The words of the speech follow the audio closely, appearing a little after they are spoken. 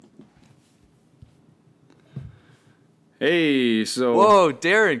Hey, so Whoa,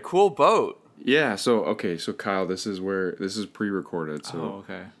 Darren, cool boat. yeah, so Kyle, this is pre-recorded. So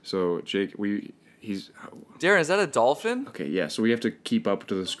okay. so Jake, he's Darren, is that a dolphin? okay. Yeah, so we have to keep up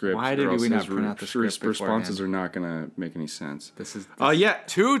to the script. Why or did else we not his print out the script responses beforehand? are not gonna make any sense. This is Yeah,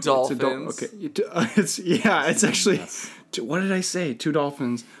 Two it's a dolphins. okay, it's actually. What did I say? 2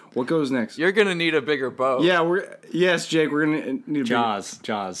 dolphins. What goes next? You're gonna need a bigger boat. Yeah, Jake. We're gonna need a Jaws.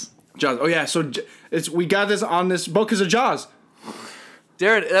 Jaws. Oh yeah, so we got this on this boat because of Jaws.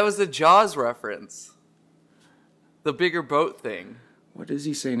 Darren, that was the Jaws reference. The bigger boat thing. What does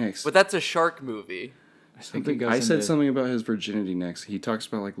he say next? But that's a shark movie. I said something about his virginity next. He talks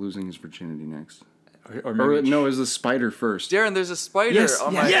about like losing his virginity next. Or maybe No, it was the spider first. Darren, there's a spider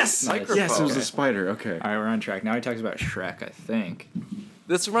on my microphone. Yes, it was the spider. Okay. All right, we're on track. Now he talks about Shrek, I think.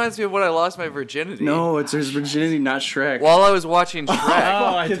 This reminds me of when I lost my virginity. No, it's his virginity, not Shrek. While I was watching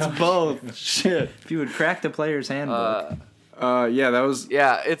Shrek. It's both. Shit. If you would crack the player's handbook. Yeah, that was.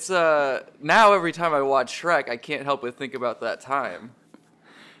 Yeah, it's now every time I watch Shrek, I can't help but think about that time.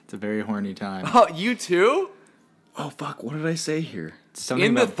 It's a very horny time. Oh, you too? Oh fuck! What did I say here? Something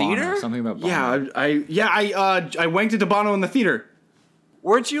In the about Bono, theater? Something about Bono. Yeah, I wanked it to Bono in the theater.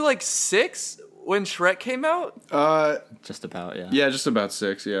 Weren't you like 6 when Shrek came out? Just about, yeah. Yeah, just about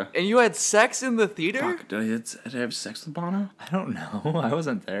 6. Yeah. And you had sex in the theater? Fuck! Did I have sex with Bono? I don't know. I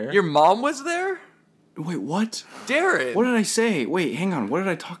wasn't there. Your mom was there? Wait, what? Darren. What did I say? Wait, hang on. What did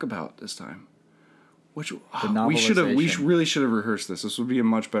I talk about this time? We novelization. really should have rehearsed this. This would be a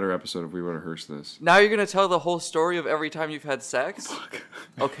much better episode if we would have rehearsed this. Now you're going to tell the whole story of every time you've had sex? Fuck.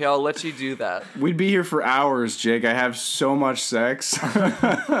 Okay, I'll let you do that. We'd be here for hours, Jake. I have so much sex.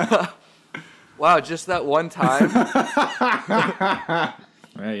 Wow, just that one time?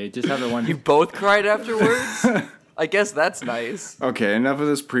 Right, you just have the one. You both cried afterwards? I guess that's nice. Okay, enough of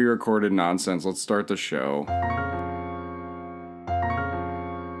this pre-recorded nonsense. Let's start the show.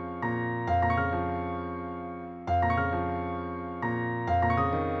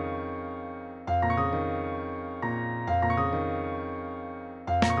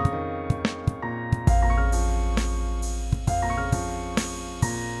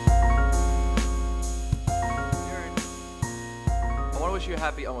 I want to wish you a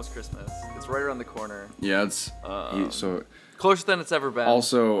happy almost Christmas. It's right around the corner. Yeah, it's so. Closer than it's ever been.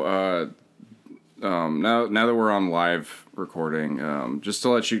 Also, now that we're on live recording, just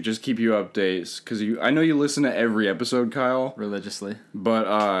to keep you updates, because I know you listen to every episode, Kyle. Religiously.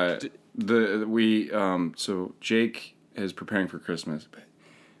 But so Jake is preparing for Christmas.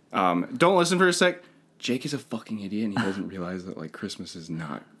 Don't listen for a sec. Jake is a fucking idiot, and he doesn't realize that like Christmas is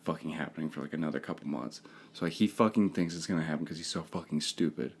not fucking happening for like another couple months. So like he fucking thinks it's gonna happen because he's so fucking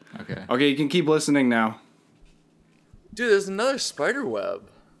stupid. Okay. Okay, you can keep listening now. Dude, there's another spider web.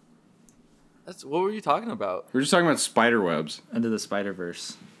 What were you talking about? We're just talking about spider webs. Into the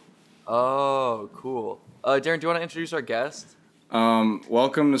Spider-Verse. Oh, cool. Darren, do you want to introduce our guest?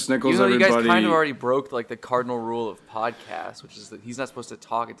 Welcome to Snickles, You know, everybody. you guys kind of already broke like the cardinal rule of podcasts, which is that he's not supposed to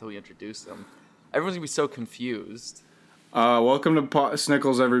talk until we introduce him. Everyone's gonna be so confused. Welcome to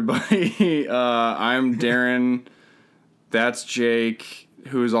Snickles, everybody. I'm Darren. That's Jake,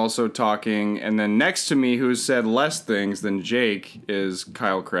 who is also talking. And then next to me, who has said less things than Jake, is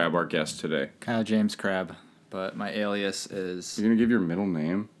Kyle Crabb, our guest today. Kyle James Crab. But my alias is... You're going to give your middle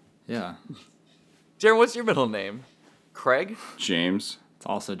name? Yeah. Darren, what's your middle name? Craig? James. It's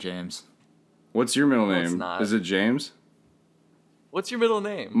also James. What's your middle No, name? it's not. Is it James? What's your middle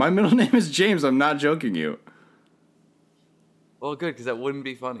name? My middle name is James. I'm not joking you. Well, good, because that wouldn't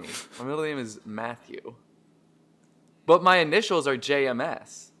be funny. My middle name is Matthew. But my initials are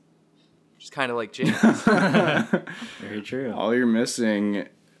JMS. Which is kind of like James. Very true. All you're missing...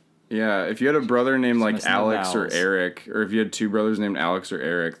 Yeah, if you had a brother named like missing the Alex or vowels. Eric, or if you had 2 brothers named Alex or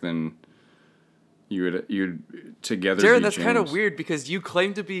Eric, then you'd together Darren, be that's kind of James. weird because you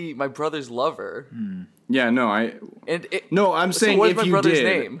claim to be my brother's lover. Yeah, no, No, I'm saying what is if my you brother's did.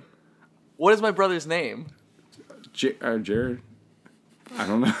 name? What is my brother's name? Jared? I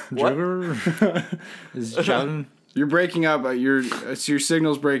don't know. What? Is John... You're breaking up. Your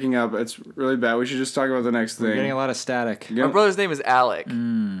signal's breaking up. It's really bad. We should just talk about the next We're thing. getting a lot of static. Yeah. My brother's name is Alec.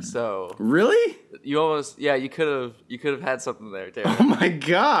 So Really? you almost you could have had something there, Darren. Oh my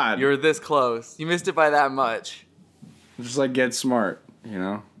god. You were this close. You missed it by that much. Just like Get Smart, you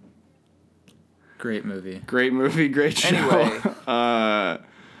know? Great movie. Great movie, great show. Anyway.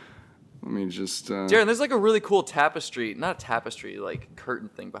 Let me just... Darren, there's like a really cool tapestry, not tapestry, like curtain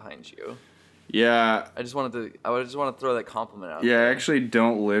thing behind you. Yeah. I just want to throw that compliment out. Yeah, I there. actually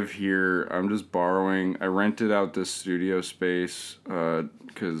don't live here. I'm just borrowing. I rented out this studio space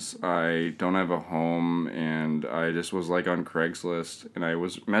because I don't have a home, and I just was like on Craigslist, and I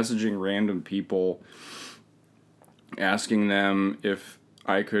was messaging random people, asking them if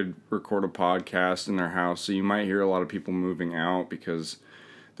I could record a podcast in their house. So you might hear a lot of people moving out because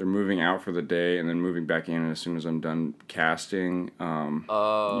they're moving out for the day and then moving back in as soon as I'm done casting.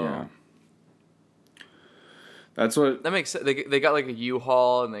 Yeah. That's what. That makes sense. They got like a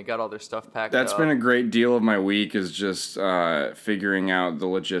U-Haul and they got all their stuff packed That's up. been a great deal of my week is just figuring out the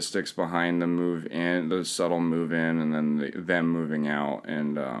logistics behind the move in, the subtle move in, and then them moving out.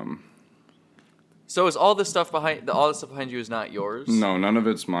 And So is all this stuff behind you is not yours? no, none of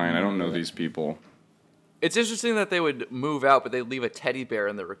it's mine. I don't know these people. It's interesting that they would move out, but they leave a teddy bear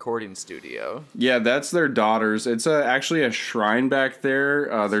in the recording studio. Yeah, that's their daughter's. It's actually a shrine back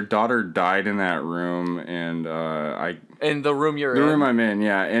there. Their daughter died in that room, and In the room you're the in. room I'm in,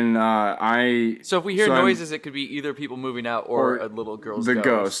 yeah, and So if we hear so I'm- noises, it could be either people moving out or a little girl's the ghost.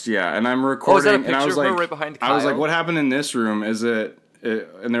 ghost, yeah. And I'm Oh, recording, is that a and I picture was of her like, right behind I was like, Kyle? what happened in this room? Is it?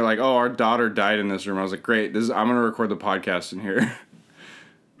 And they're like, oh, our daughter died in this room. I was like, great. I'm gonna record the podcast in here.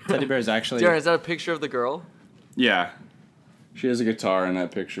 Teddy bear is actually. Darren, is that a picture of the girl? Yeah, she has a guitar in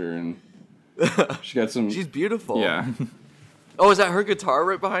that picture, and she got some. She's beautiful. Yeah. Oh, is that her guitar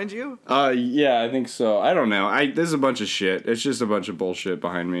right behind you? Yeah, I think so. I don't know. There's a bunch of shit. It's just a bunch of bullshit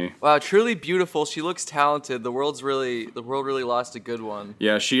behind me. Wow, truly beautiful. She looks talented. The world really lost a good one.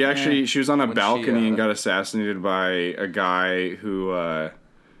 Yeah, she was on a When balcony she, and got assassinated by a guy who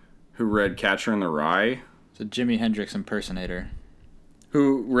read Catcher in the Rye. It's a Jimi Hendrix impersonator.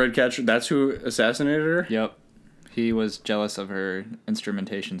 Who read Catcher? That's who assassinated her. Yep. He was jealous of her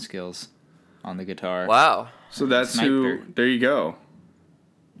instrumentation skills on the guitar. Wow. So that's Sniped who. her. There you go.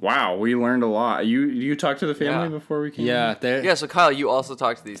 Wow, we learned a lot. You talked to the family Yeah. before we came? Yeah, there. Yeah, so Kyle, you also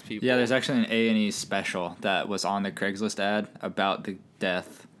talked to these people. Yeah, there's actually an A&E special that was on the Craigslist ad about the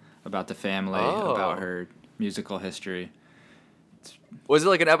death, about the family, Oh. about her musical history. Was it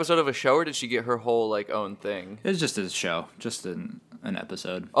like an episode of a show, or did she get her whole like own thing? It was just a show, just an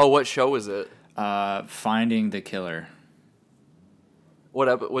episode. Oh, what show was it? Finding the Killer.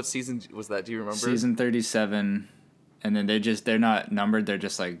 What season was that? Do you remember? Season 37, and then they're not numbered. They're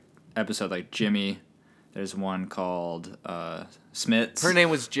just like episode like Jimmy. There's one called Smits. Her name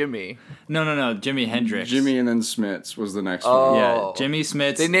was Jimmy. No, Jimi Hendrix. Jimmy and then Smits was the next Oh. one. Yeah, Jimmy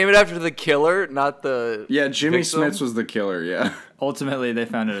Smits. They name it after the killer, not the. Yeah, Jimmy victim? Smits was the killer. Yeah, Ultimately, they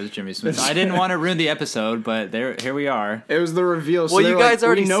found it as Jimmy Smits. I didn't want to ruin the episode, but here we are. it was the reveal. So Well, they're you guys like,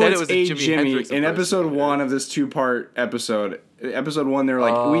 already we know said it it's was a Jimi Jimmy. Hendrix In episode impersonator. 1 of this 2-part episode. Episode 1, they're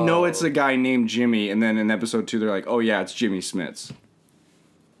like, we know it's a guy named Jimmy, and then in episode 2, they're like, oh yeah, it's Jimmy Smits.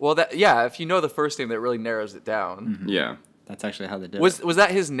 Well, if you know the first name, that really narrows it down. Yeah. That's actually how they did Was it.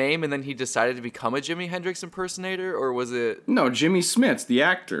 that his name, and then he decided to become a Jimi Hendrix impersonator, or was it? No, Jimmy Smits, the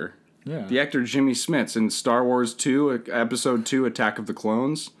actor. Yeah. The actor Jimmy Smits in Star Wars 2, Episode 2, Attack of the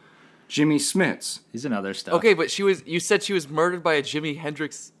Clones. Jimmy Smits, He's in other stuff. Okay, but you said she was murdered by a Jimi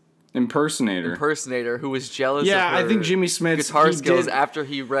Hendrix impersonator. impersonator who was jealous Yeah, of her I think Jimmy Smits guitar he skills did- after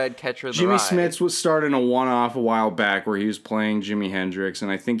he read Catcher in the Jimmy Rye. Smits was starting a one-off a while back where he was playing Jimi Hendrix, and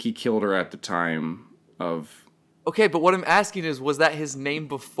I think he killed her at the time of, Okay, but what I'm asking is, was that his name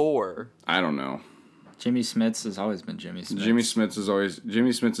before? I don't know. Jimmy Smits has always been Jimmy Smits. Jimmy Smits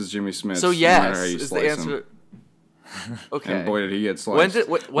is Jimmy Smits. So no yes, matter how you is the slice him. answer. Okay. And boy, did he get sliced.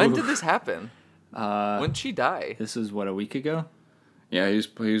 When did this happen? Uh, When did she die? This is what, a week ago? Yeah, he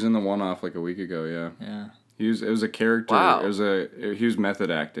was in the one-off like a week ago. Yeah, Yeah. it was a character. Wow. He was method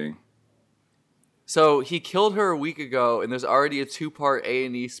acting. So he killed her a week ago, and there's already a 2-part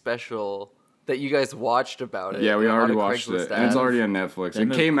A&E special that you guys watched about it. Yeah, we on already a watched Craigslist it, and it's ad. already on Netflix. They It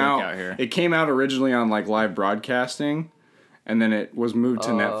moved came quick out. out here. It came out originally on like live broadcasting, and then it was moved to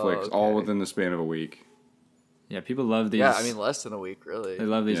Oh, Netflix all okay. within the span of a week. Yeah, people love these. Yeah, I mean less than a week, really. they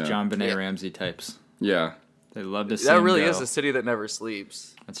love these Yeah. John Benet Yeah. Ramsey types. Yeah, They love to see That him really go. is a city that never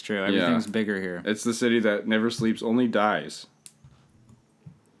sleeps. That's true. Everything's bigger here. it's the city that never sleeps, only dies.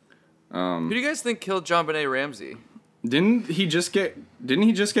 Who do you guys think killed John Benet Ramsey? Didn't he just get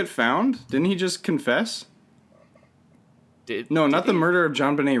found? Didn't he just confess? No, not the murder of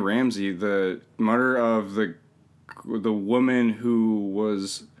John Benet Ramsey. The murder of the woman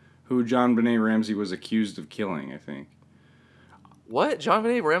who John Benet Ramsey was accused of killing, I think. What? John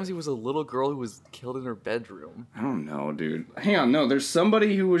Benet Ramsey was a little girl who was killed in her bedroom. I don't know, dude. Hang on, no. There's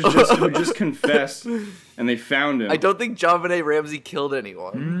somebody who who just confessed, and they found him. I don't think John Benet Ramsey killed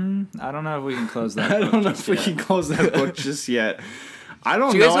anyone. I don't know if we can close that. I book don't know just if we yet. can close that book just yet. I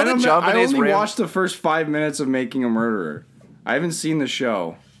don't Do you know. guys I, know that don't John know. I Bonet's only Ram- watched the first 5 minutes of Making a Murderer. I haven't seen the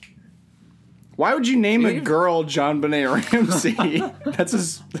show. Why would you name a girl John Benet Ramsey? That's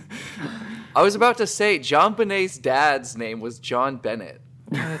his. I was about to say John Bonet's dad's name was John Bennett.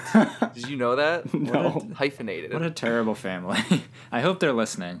 What? Did you know that? No. Hyphenated. What a terrible family. I hope they're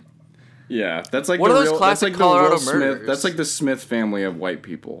listening. Yeah, that's like One the of those real. That's classic like Colorado the Will Smith. murders. That's like the Smith family of white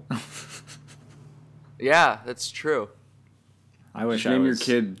people. Yeah, that's true. I wish Just I name was.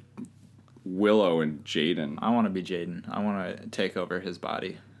 your kid Willow and Jaden. I want to be Jaden. I want to take over his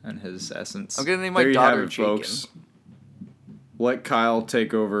body and his essence. I'm gonna name my There you have daughter it, Jaken. folks. Let Kyle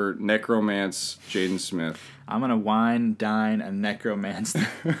take over necromance Jaden Smith. I'm gonna wine, dine, and necromance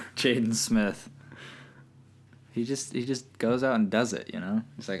Jaden Smith. He just goes out and does it, you know.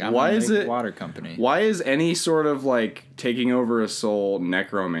 He's like, I'm Why gonna is make it- water company. Why is any sort of like taking over a soul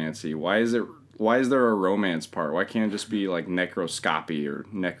necromancy? Why is there a romance part? Why can't it just be like necroscopy or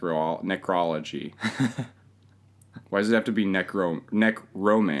necrology? Why does it have to be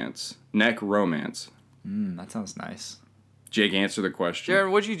necromance? That sounds nice. Jake, answer the question.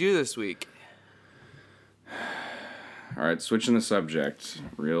 Jared, what'd you do this week? All right, switching the subject.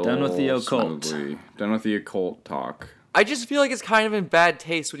 Real Done with the occult. smoothly. Done with the occult talk. I just feel like it's kind of in bad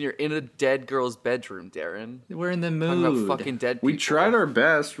taste when you're in a dead girl's bedroom, Darren. We're in the Talking about mood. fucking dead people. We tried our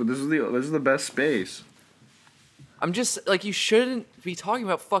best, but this is the best space. I'm just like, you shouldn't be talking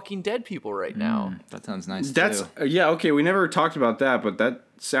about fucking dead people right now. That sounds nice That's too. yeah, okay. We never talked about that, but that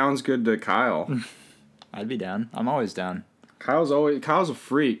sounds good to Kyle. I'd be down. I'm always down. Kyle's a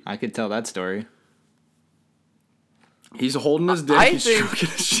freak. I could tell that story. He's holding his dick. I He's think- stroking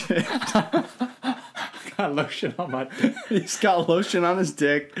his shit. Got lotion on my dick. He's got lotion on his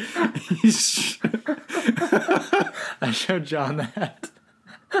dick. He's I showed John that.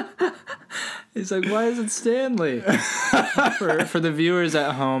 He's like, why is it Stanley? for the viewers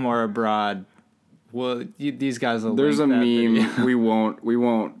at home or abroad, well, these guys will. There's a link that meme. video. We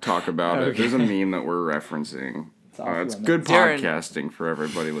won't talk about it. Okay. There's a meme that we're referencing. It's off-limits. good Darren, podcasting for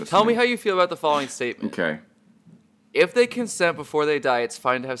everybody listening. Tell me how you feel about the following statement. Okay. If they consent before they die, it's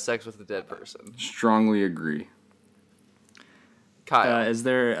fine to have sex with a dead person. Strongly agree. Kyle. Is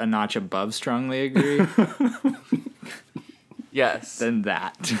there a notch above strongly agree Yes. than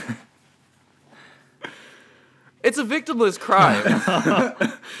that? It's a victimless crime.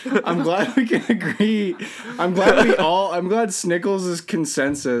 I'm glad we can agree. I'm glad Snickles'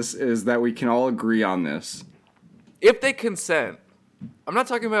 consensus is that we can all agree on this. If they consent. I'm not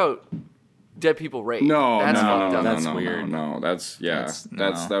talking about dead people raped. No, That's no, fucked no, up. no, That's no, weird. no, no.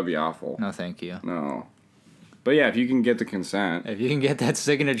 No. That'd be awful. No, thank you. No. But yeah, if you can get the consent, If you can get that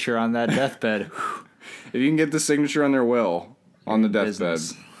signature on that deathbed, if you can get the signature on their will on the deathbed,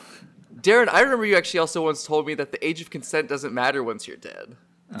 business. Darren, I remember you actually also once told me that the age of consent doesn't matter once you're dead.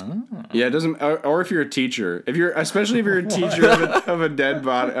 yeah, it doesn't. Or if you're a teacher, especially if you're a teacher of a dead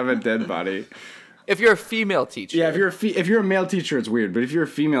body. If you're a female teacher. Yeah, if you're a male teacher, it's weird. But if you're a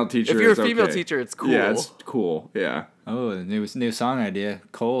female teacher, If you're a it's female okay. teacher, it's cool. Yeah, it's cool. Yeah. Oh, new song idea.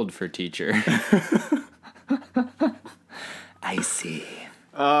 Cold for teacher. Icy.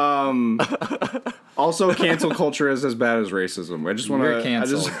 Also, cancel culture is as bad as racism. I just want You're to.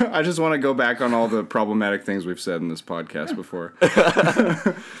 canceled. I just want to go back on all the problematic things we've said in this podcast before.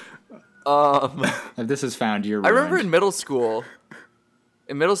 If this is found, you're I remember ruined. in middle school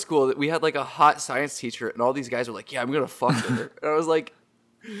that we had like a hot science teacher and all these guys were like, yeah, I'm gonna fuck her. And I was like,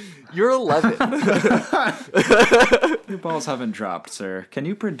 you're 11. Your balls haven't dropped, sir. Can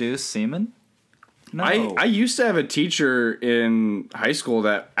you produce semen? No. I used to have a teacher in high school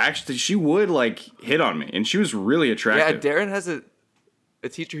that actually she would like hit on me, and she was really Yeah, attractive. Darren has a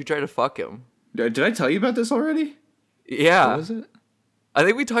teacher who tried to fuck him. Did I tell you about this already? Yeah. What was it? I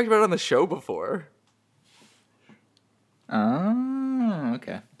think we talked about it on the show before. Oh,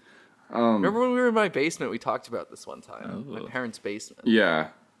 okay. Remember when we were in my basement, we talked about this one time. Oh. My parents' basement. Yeah.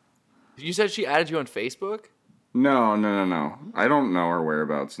 You said she added you on Facebook? No. I don't know her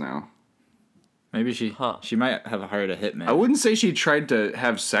whereabouts now. Maybe she might have hired a hitman. I wouldn't say she tried to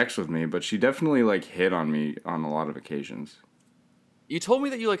have sex with me, but she definitely like hit on me on a lot of occasions. You told me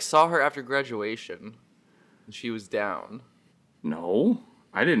that you like saw her after graduation. And she was down. No,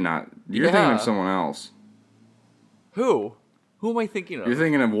 I did not. You're thinking Yeah. of someone else. Who? Who am I thinking of? You're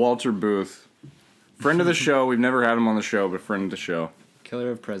thinking of Walter Booth, friend of the show. We've never had him on the show, but friend of the show.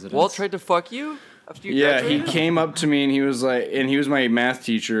 Killer of presidents. Walt tried to fuck you after you Yeah, he graduated? came up to me and he was like, and he was my math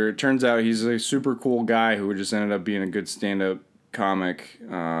teacher. It turns out he's a super cool guy who just ended up being a good stand-up comic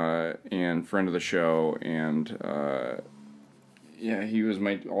and friend of the show. And yeah, he was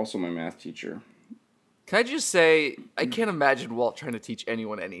also my math teacher. Can I just say, I can't imagine Walt trying to teach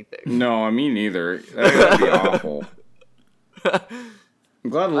anyone anything. No, me neither. That would be awful. I'm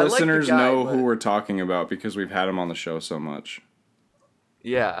glad like the listeners guy, know but- who we're talking about because we've had him on the show so much.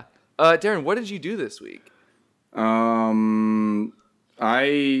 Yeah. Darren, what did you do this week? I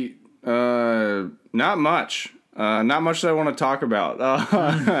not much. Not much that I want to talk about.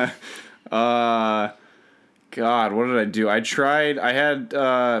 God, what did I do? I had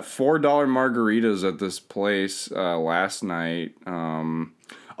 $4 margaritas at this place last night.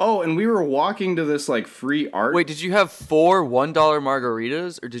 Oh, and we were walking to this like free art. Wait, did you have 4 $1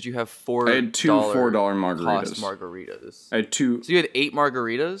 margaritas, or did you have 4? I had two $4 margaritas. Cost margaritas. I had two. So you had 8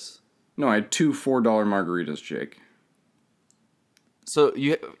 margaritas. No, I had two $4 margaritas, Jake. So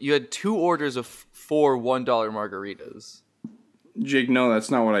you had 2 orders of 4 $1 margaritas. Jake, no, that's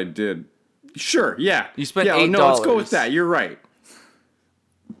not what I did. Sure, yeah. You spent yeah, $8. No, let's go with that. You're right.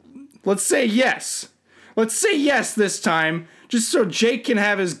 Let's say yes. Let's say yes this time, just so Jake can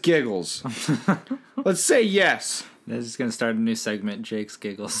have his giggles. Let's say yes. This is gonna start a new segment, Jake's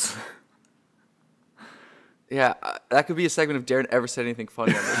Giggles. Yeah, that could be a segment if Darren ever said anything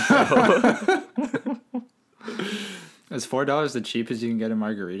funny on this show. Is $4 the cheapest you can get a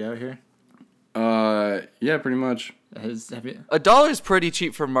margarita out here? Yeah, pretty much. Have you? $1 is pretty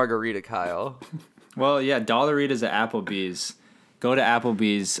cheap for a margarita, Kyle. Well, yeah, Dollaritas at Applebee's. Go to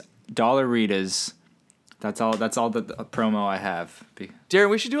Applebee's, Dollaritas. That's all the promo I have. Darren,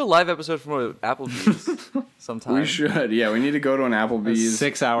 we should do a live episode from Applebee's sometime. We should. Yeah, we need to go to an Applebee's.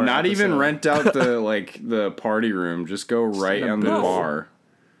 6 hour Not even episode. rent out the party room. Just go right on the No. bar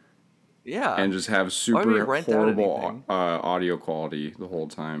Yeah. and just have Why super would we rent out horrible anything? audio quality the whole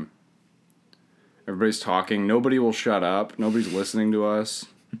time. Everybody's talking. Nobody will shut up. Nobody's listening to us.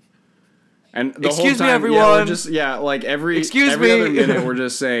 And the Excuse whole me, time, everyone. every Excuse every me. other minute we're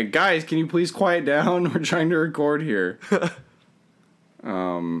just saying, guys, can you please quiet down? We're trying to record here.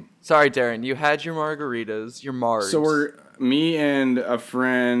 Sorry, Darren. You had your margaritas, your Mars. So me and a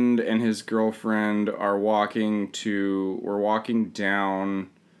friend and his girlfriend are walking down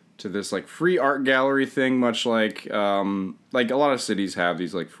to this like free art gallery thing, much like a lot of cities have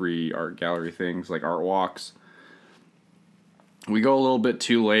these like free art gallery things, like art walks. We go a little bit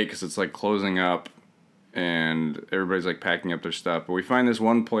too late because it's like closing up and everybody's like packing up their stuff. But we find this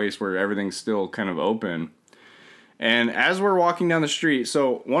one place where everything's still kind of open. And as we're walking down the street,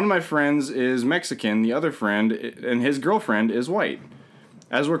 so one of my friends is Mexican, the other friend and his girlfriend is white.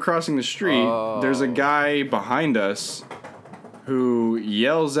 As we're crossing the street, there's a guy behind us who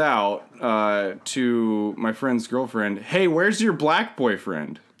yells out to my friend's girlfriend, "Hey, where's your black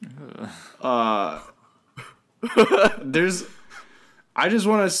boyfriend?" I just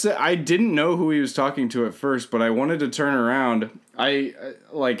want to say, I didn't know who he was talking to at first, but I wanted to turn around. I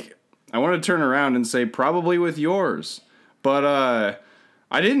wanted to turn around and say, probably with yours, but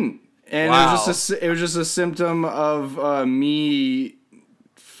I didn't. And Wow. it was just a symptom of me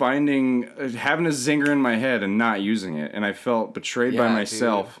having a zinger in my head and not using it, and I felt betrayed by Yeah,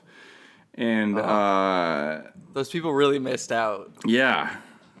 myself. And Those people really missed out. yeah.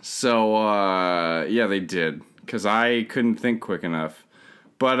 So, yeah, they did. Because I couldn't think quick enough.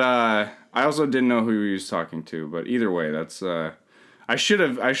 But I also didn't know who he was talking to. But either way, that's... I should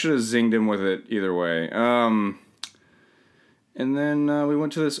have zinged him with it either way. And then we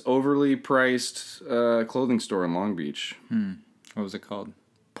went to this overly priced clothing store in Long Beach. What was it called?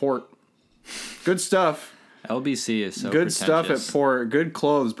 Port. Good stuff. LBC is so Good stuff at pretentious. Port. Good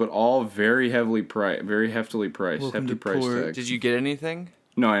clothes, but all very heftily priced. Welcome Hefty to price Port. tags. Did you get anything?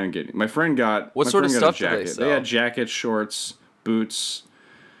 No, I didn't get it. My friend got. What my sort of friend got a stuff do they jacket. sell? They had jackets, shorts, boots,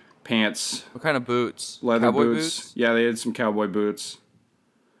 pants, What kind of boots? leather Cowboy boots. Yeah, they had some cowboy boots.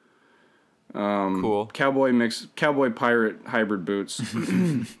 Cool. Cowboy pirate hybrid boots.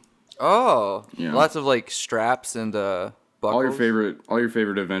 Oh, Yeah. lots of like straps and buckles. all your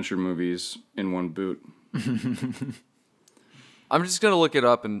favorite adventure movies in one boot. I'm just gonna look it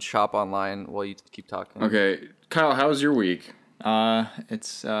up and shop online while you keep talking. Okay, Kyle, how was your week?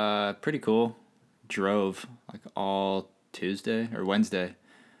 It's pretty cool. Drove like all Tuesday or Wednesday,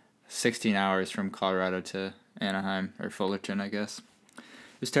 16 hours from Colorado to Anaheim or Fullerton, I guess.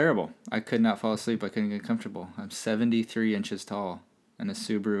 It was terrible. I could not fall asleep. I couldn't get comfortable. I'm 73 inches tall in a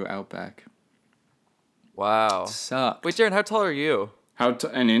Subaru Outback. Wow. Sucked. Wait, Darren, how tall are you?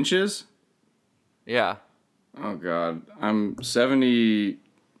 In inches? Yeah. Oh God, I'm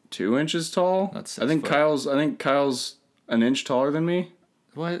 72 inches tall. That's I think 6 foot. I think Kyle's an inch taller than me.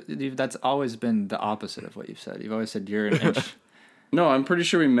 What? That's always been the opposite of what you've said. You've always said you're an inch. No, I'm pretty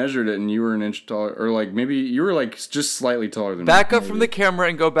sure we measured it, and you were an inch taller, or like maybe you were like just slightly taller than me. Back up from the camera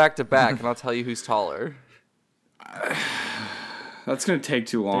and go back to back, and I'll tell you who's taller. That's gonna take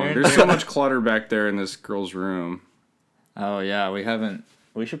too long. There's so much clutter back there in this girl's room. Oh yeah, we haven't.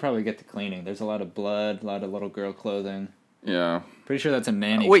 We should probably get to cleaning. There's a lot of blood, a lot of little girl clothing. Yeah. Pretty sure that's a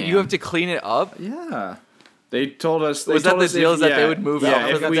nanny. Wait, cam. you have to clean it up? Yeah. They told us. Was that the deal? Is that they would move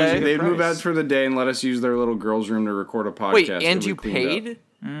out for the day? They'd move out for the day and let us use their little girls' room to record a podcast. Wait, and you paid?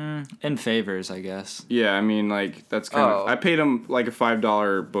 In favors, I guess. Yeah, I mean, like that's kind of. I paid them like a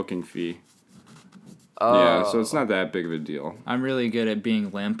 $5 booking fee. Oh. Yeah, so it's not that big of a deal. I'm really good at being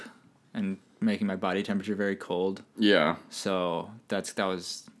limp and making my body temperature very cold. Yeah. So that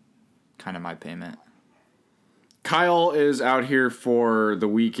was kind of my payment. Kyle is out here for the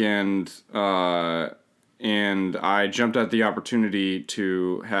weekend, and I jumped at the opportunity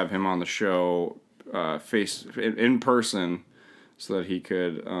to have him on the show in person so that he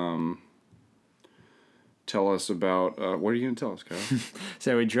could tell us about... what are you going to tell us, Kyle?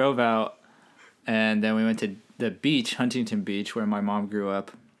 So we drove out, and then we went to the beach, Huntington Beach, where my mom grew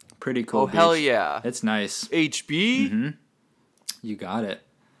up. Pretty cool beach. Hell yeah. It's nice. HB? Mm-hmm. You got it.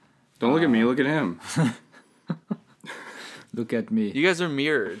 Don't look at me, look at him. Look at me. You guys are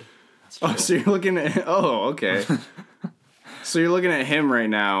mirrored. Oh, so you're looking at... Oh, okay. So you're looking at him right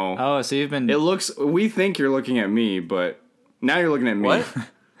now. Oh, so you've been... We think you're looking at me, but now you're looking at me. What?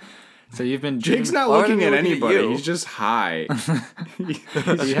 So you've been... Jake's not Why would I looking be at looking at anybody. you? He's just high. He's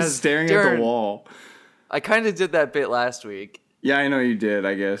just staring at Darren. the wall. I kind of did that bit last week. Yeah, I know you did,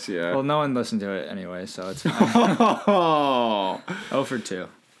 I guess, yeah. Well, no one listened to it anyway, so it's fine. Oh, 0 for 2.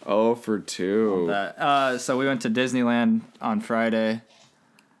 0 for 2. So we went to Disneyland on Friday.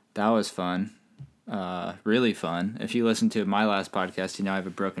 That was fun. Really fun. If you listen to my last podcast, you know I have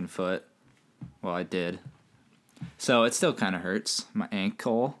a broken foot. Well, I did. So it still kind of hurts, my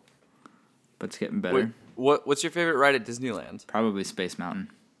ankle, but it's getting better. Wait, what's your favorite ride at Disneyland? Probably Space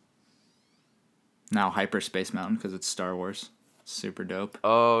Mountain. Now Hyperspace Mountain because it's Star Wars. Super dope.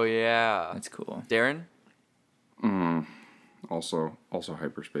 Oh, yeah. That's cool. Darren? Also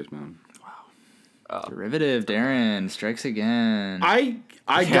Hyperspace Mountain. Derivative Darren strikes again.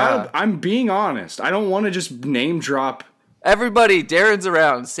 I'm being honest. I don't want to just name drop Everybody, Darren's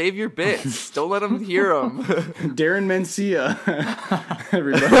around. Save your bits. Don't let him hear them. Darren Mencia.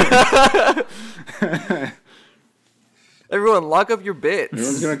 Everybody. Everyone, lock up your bits.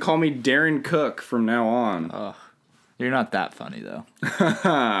 Everyone's going to call me Darren Cook from now on. You're not that funny, though.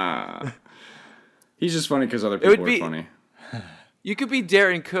 He's just funny because other people are funny. You could be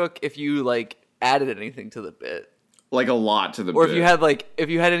Darren Cook if you, added anything to the bit. Like a lot to the Or bit. if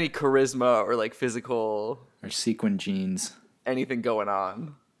you had any charisma or, physical... Or sequin jeans. Anything going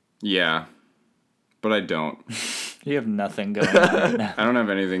on. Yeah. But I don't. You have nothing going on right now. I don't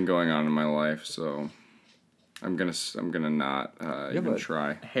have anything going on in my life, so I'm gonna not even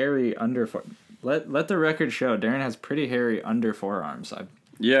try. Hairy under let the record show Darren has pretty hairy under forearms.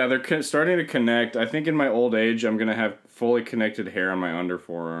 Yeah, they're starting to connect. I think in my old age, I'm gonna have fully connected hair on my under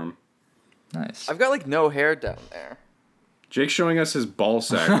forearm. Nice. I've got no hair down there. Jake's showing us his ball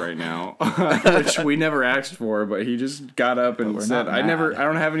sack right now, which we never asked for, but he just got up and said, "I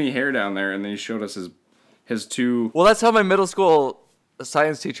don't have any hair down there," and then he showed us his two. Well, that's how my middle school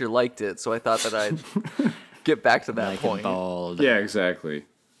science teacher liked it, so I thought that I'd get back to that point. Bald. Yeah, exactly.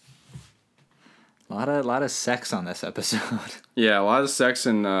 A lot of sex on this episode. Yeah, a lot of sex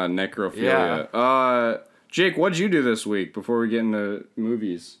and necrophilia. Yeah. Jake, what'd you do this week before we get into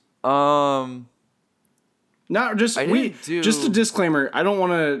movies? Not just just a disclaimer. I don't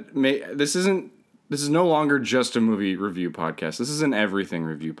want to make this is no longer just a movie review podcast. This is an everything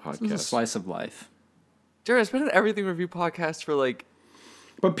review podcast. This is a slice of life. Jared, it's been an everything review podcast for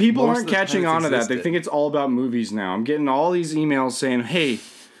But people most aren't of the catching time on to that. They existed. think it's all about movies now. I'm getting all these emails saying, "Hey,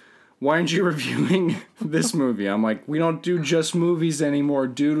 why aren't you reviewing this movie?" I'm like, "We don't do just movies anymore,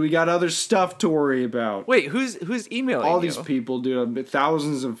 dude. We got other stuff to worry about." Wait, who's emailing all you? these people, dude.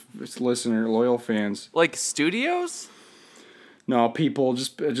 Thousands of loyal fans. Studios? No, people,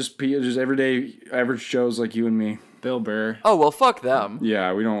 just everyday average Joes like you and me. Bill Burr. Oh, well, fuck them.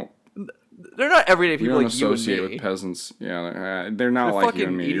 Yeah, we don't. They're not everyday We people don't like you and associate me. with peasants. Yeah, they're not They're like fucking you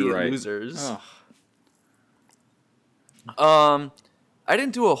and me. idiot You're right. losers. Ugh. I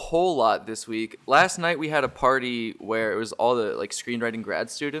didn't do a whole lot this week. Last night we had a party where it was all the screenwriting grad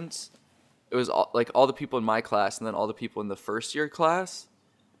students. It was all the people in my class and then all the people in the first year class.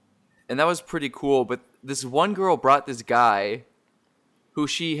 And that was pretty cool, but this one girl brought this guy who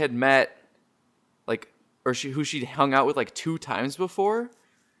she had met who she'd hung out with 2 times before.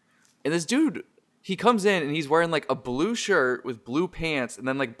 And this dude he comes in and he's wearing like a blue shirt with blue pants and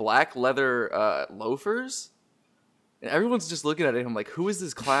then like black leather loafers. And everyone's just looking at him like, who is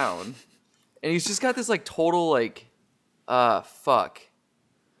this clown? And he's just got this like total like, fuck.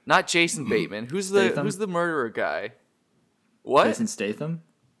 Not Jason Bateman. Who's the murderer guy? What? Jason Statham?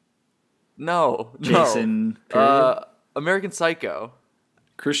 No. Jason. Period? American Psycho.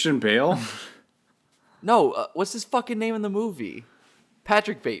 Christian Bale? No, what's his fucking name in the movie?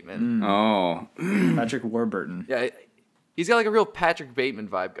 Patrick Bateman. Oh. Patrick Warburton. Yeah, he's got like a real Patrick Bateman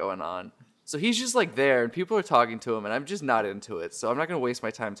vibe going on. So he's just like there, and people are talking to him, and I'm just not into it. So I'm not gonna waste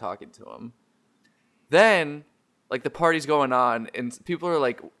my time talking to him. Then, like the party's going on, and people are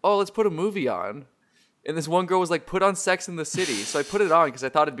like, "Oh, let's put a movie on." And this one girl was like, "Put on Sex in the City." So I put it on because I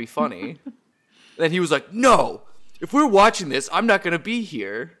thought it'd be funny. Then he was like, "No, if we're watching this, I'm not gonna be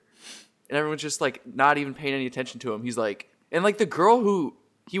here." And everyone's just like not even paying any attention to him. He's like, and like the girl who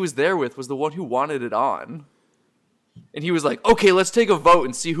he was there with was the one who wanted it on. And he was like, "Okay, let's take a vote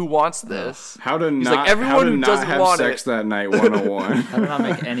and see who wants this." How to He's not, like, everyone how to who not doesn't have want sex it. that night 101. How to not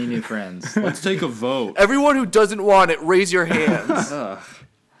make any new friends. Let's take a vote. Everyone who doesn't want it, raise your hands.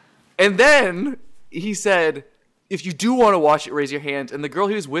 And then he said, "If you do want to watch it, raise your hand." And the girl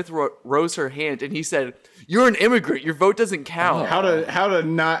he was with rose her hand, and he said, "You're an immigrant. Your vote doesn't count." How to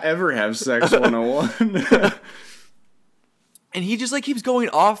not ever have sex 101. And he just like keeps going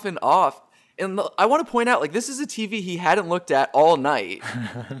off and off. And I want to point out, like, this is a TV he hadn't looked at all night.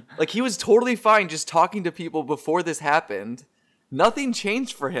 Like, he was totally fine just talking to people before this happened. Nothing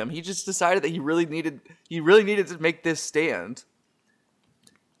changed for him. He just decided that he really needed to make this stand.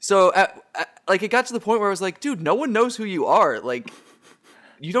 So, like, it got to the point where I was like, dude, no one knows who you are. Like,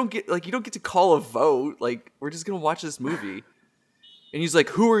 you don't get to call a vote. Like, we're just gonna watch this movie. And he's like,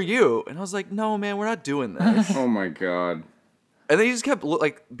 "Who are you?" And I was like, "No, man, we're not doing this." Oh my god. And then he just kept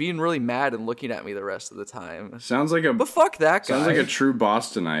like being really mad and looking at me the rest of the time. Sounds like a But fuck that guy. sounds like a true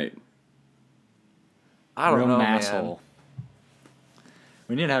Bostonite. I don't Real know, man. masshole.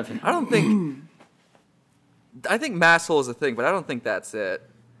 We need to have him. I don't think. I think masshole is a thing, but I don't think that's it.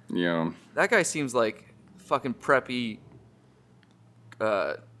 Yeah. That guy seems like fucking preppy.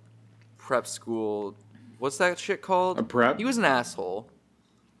 Prep school. What's that shit called? A prep? He was an asshole.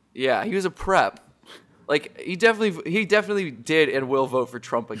 Yeah, he was a prep. Like he definitely did and will vote for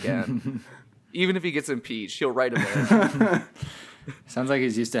Trump again. Even if he gets impeached, he'll write him in. Sounds like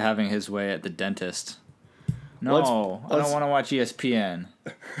he's used to having his way at the dentist. No, I don't want to watch ESPN.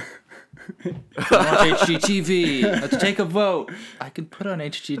 I want HGTV. Let's take a vote. I can put on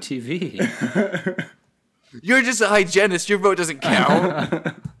HGTV. You're just a hygienist. Your vote doesn't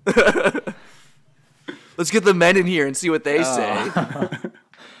count. Let's get the men in here and see what they say.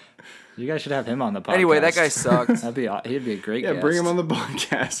 You guys should have him on the podcast. Anyway, that guy sucked. He'd be a great Yeah, guest. bring him on the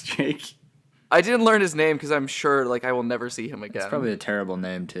podcast, Jake. I didn't learn his name because I'm sure like I will never see him again. It's probably a terrible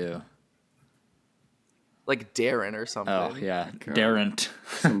name too. Like Darren or something. Oh yeah, Darrent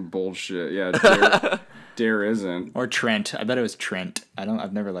Some bullshit. Yeah, Dare isn't. or Trent. I bet it was Trent.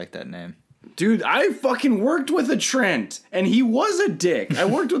 I've never liked that name. Dude, I fucking worked with a Trent, and he was a dick. I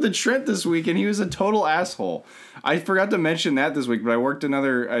worked with a Trent this week, and he was a total asshole. I forgot to mention that this week, but I worked a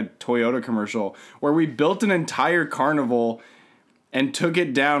Toyota commercial where we built an entire carnival and took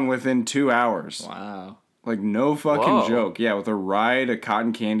it down within 2 hours. Wow. Like, no fucking Whoa. joke. Yeah, with a ride, a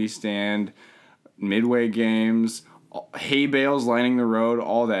cotton candy stand, Midway games, hay bales lining the road,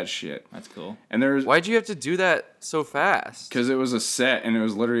 all that shit. That's cool. And there's... Why'd you have to do that so fast? Because it was a set, and it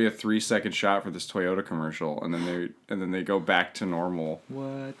was literally a 3-second shot for this Toyota commercial, and then they go back to normal.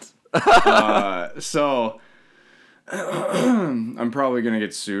 What? So I'm probably gonna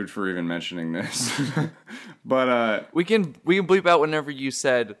get sued for even mentioning this, but We can bleep out whenever you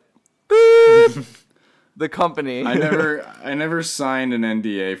said beep, the company. I never signed an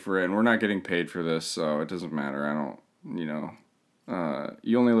NDA for it, and we're not getting paid for this, so it doesn't matter. I don't,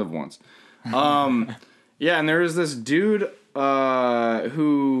 you only live once. Yeah, and there was this dude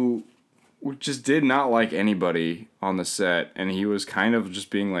who just did not like anybody on the set, and he was kind of just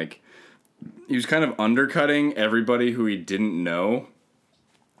being like, he was kind of undercutting everybody who he didn't know,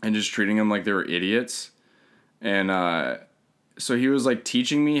 and just treating them like they were idiots. And so he was like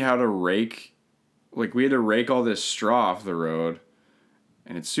teaching me how to rake. Like, we had to rake all this straw off the road,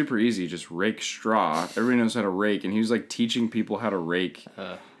 and it's super easy. Just rake straw. Everybody knows how to rake, and he was like teaching people how to rake,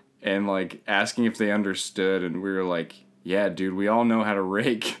 and like asking if they understood, and we were like, "Yeah, dude, we all know how to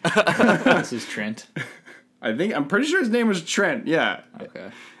rake." This is Trent. I'm pretty sure his name was Trent. Yeah.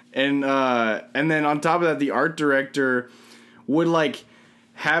 Okay. And then on top of that, the art director would like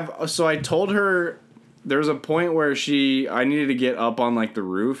have. So I told her there was a point where I needed to get up on like the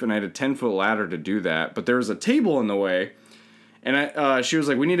roof, and I had a 10-foot ladder to do that, but there was a table in the way, and she was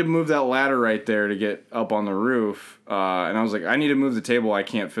like, we need to move that ladder right there to get up on the roof, and I was like, I need to move the table, I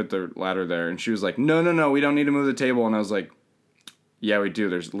can't fit the ladder there, and she was like, no, we don't need to move the table, and I was like, yeah, we do.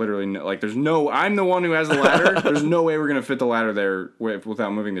 There's literally I'm the one who has the ladder. There's no way we're going to fit the ladder there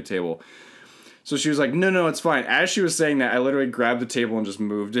without moving the table. So she was like, no, it's fine. As she was saying that, I literally grabbed the table and just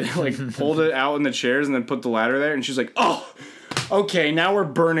moved it, like pulled it out in the chairs and then put the ladder there. And she's like, oh, okay, now we're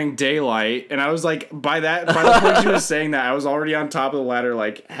burning daylight. And I was like, by the point she was saying that, I was already on top of the ladder,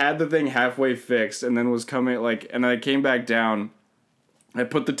 like had the thing halfway fixed, and then was coming and I came back down. I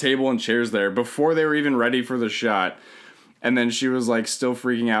put the table and chairs there before they were even ready for the shot. And then she was like still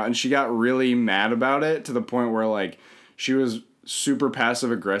freaking out, and she got really mad about it to the point where like she was super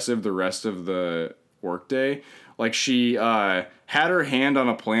passive aggressive the rest of the workday. Like she had her hand on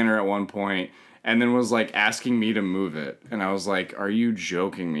a planner at one point and then was like asking me to move it. And I was like, are you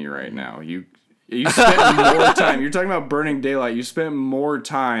joking me right now? You spent more time. You're talking about burning daylight. You spent more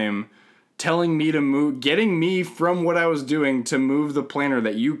time telling me to move, getting me from what I was doing to move the planner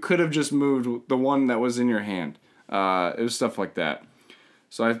that you could have just moved, the one that was in your hand. It was stuff like that.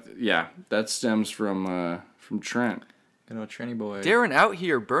 So that stems from Trent. Good old Trenny boy. Darren out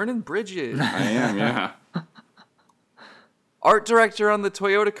here burning bridges. I am, yeah. Art director on the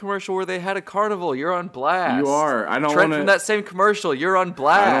Toyota commercial where they had a carnival. You're on blast. You are. I don't Trent want from that same commercial. You're on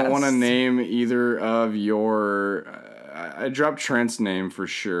blast. I don't want to name either of your. I dropped Trent's name for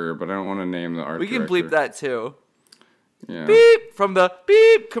sure, but I don't want to name the art. We can director. bleep that too. Yeah. Beep from the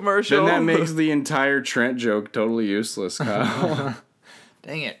beep commercial. Then that makes the entire Trent joke totally useless, Kyle.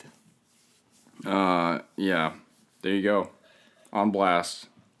 Dang it. Yeah. There you go. On blast.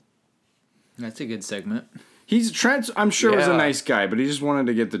 That's a good segment. Trent, I'm sure, was a Yeah. nice guy, but he just wanted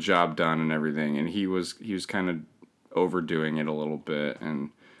to get the job done and everything, and he was kind of overdoing it a little bit,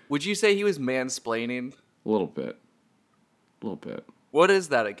 and Would you say he was mansplaining? a little bit. What is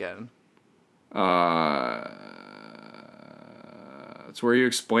that again? It's where you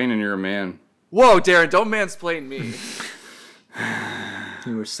explain and you're a man. Whoa, Darren, don't mansplain me.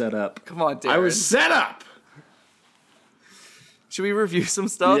 You were set up. Come on, Darren. I was set up. Should we review some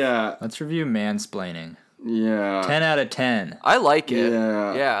stuff? Yeah. Let's review mansplaining. Yeah. 10 out of 10. I like it.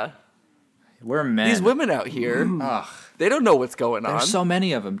 Yeah. Yeah. We're men. These women out here, Ugh. they don't know what's going on. There's so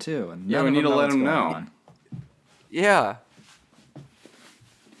many of them, too. And Yeah, none we of need to know let what's them going know. on. Yeah.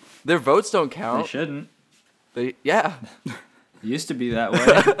 Their votes don't They count. shouldn't. Yeah. It used to be that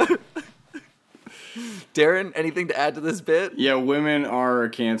way. Darren, anything to add to this bit? Yeah, women are a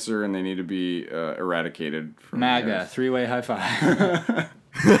cancer and they need to be eradicated from MAGA, the earth. three-way high five.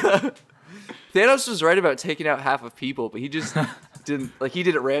 Thanos was right about taking out half of people, but he just didn't. Like, he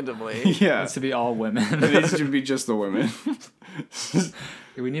did it randomly. Yeah. Needs to be all It women. needs to be just the women.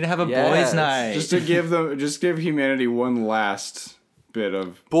 We need to have a Yes. boys' night. just give humanity one last bit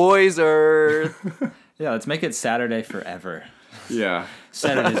of Boys Earth. Yeah, let's make it Saturday forever. yeah.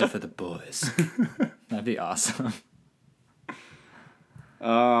 Saturdays are for the boys. That'd be awesome.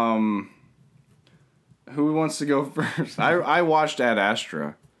 Who wants to go first? I watched Ad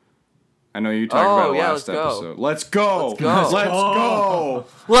Astra. I know you talked about it yeah, last let's go. episode. Let's go. Let's go.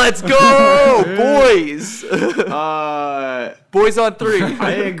 Let's go. Let's go, boys! Boys on 3.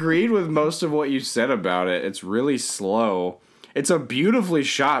 I agreed with most of what you said about it. It's really slow. It's a beautifully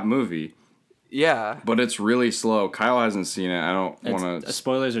shot movie, Yeah. but it's really slow. Kyle hasn't seen it. I don't want to.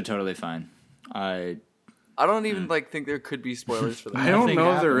 Spoilers are totally fine. I don't even think there could be spoilers for that. I don't Nothing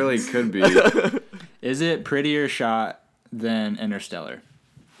know if there really happens. could be. Is it prettier shot than Interstellar?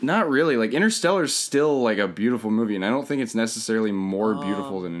 Not really. Like Interstellar's still like a beautiful movie, and I don't think it's necessarily more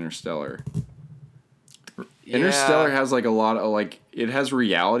beautiful than Interstellar. Yeah. Interstellar has like a lot of like it has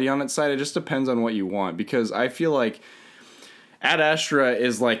reality on its side. It just depends on what you want because I feel like Ad Astra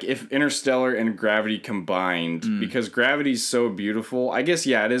is like if Interstellar and Gravity combined because Gravity's so beautiful. I guess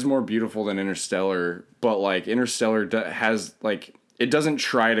yeah, it is more beautiful than Interstellar, but like Interstellar has like it doesn't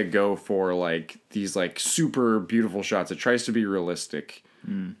try to go for like these like super beautiful shots. It tries to be realistic.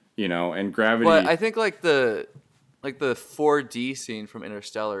 You know, and Gravity But I think like the 4D scene from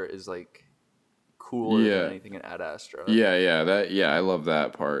Interstellar is like cooler Yeah. than anything in Ad Astra. I love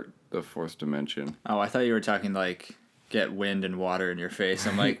that part, the fourth dimension. Oh, I thought you were talking like get wind and water in your face.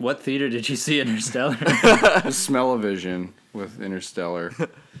 I'm like, what theater did you see Interstellar? The smell-o-vision with Interstellar.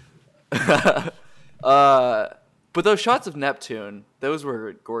 But those shots of Neptune, those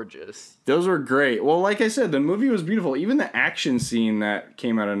were gorgeous. Those were great. Well, like I said, the movie was beautiful. Even the action scene that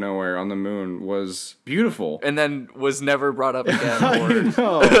came out of nowhere on the moon was beautiful. And then was never brought up again. I Or,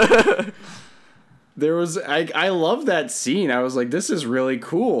 know. I love that scene. I was like, this is really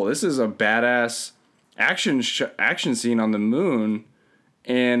cool. This is a badass action scene on the moon,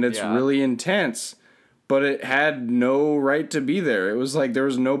 and it's really intense. But it had no right to be there. It was like there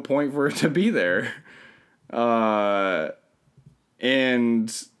was no point for it to be there.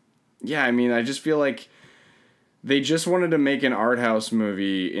 And yeah, I mean, I just feel like they just wanted to make an art house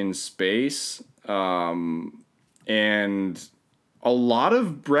movie in space. And a lot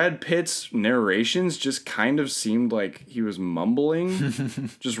of Brad Pitt's narrations just kind of seemed like he was mumbling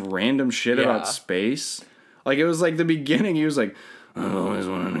just random shit about space. Like, it was like the beginning, he was like, I've always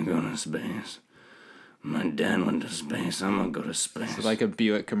wanted to go to space. My dad went to space. I'm going to go to space. So like a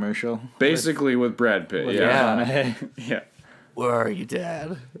Buick commercial? Basically with Brad Pitt, Yeah. Yeah. Where are you,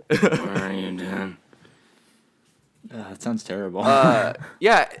 Dad? Where are you, Dad? That sounds terrible.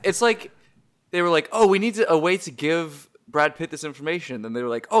 Yeah, it's like they were like, oh, we need a way to give Brad Pitt this information. Then they were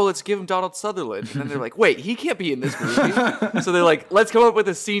like, oh, let's give him Donald Sutherland. And then they're like, wait, he can't be in this movie. So they're like, let's come up with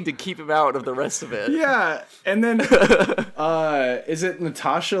a scene to keep him out of the rest of it. Yeah, and then is it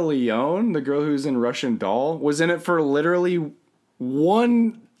Natasha Lyonne, the girl who's in Russian Doll, was in it for literally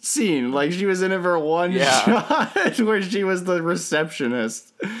one scene. Like, she was in it for one shot where she was the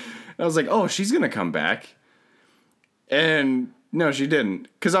receptionist. And I was like, oh, she's gonna come back. And no, she didn't.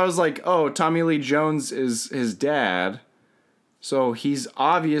 Because I was like, oh, Tommy Lee Jones is his dad. So he's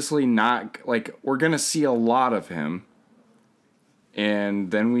obviously not, like, we're going to see a lot of him.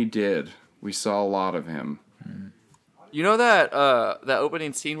 And then we did. We saw a lot of him. You know that that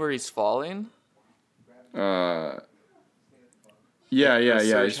opening scene where he's falling? Yeah.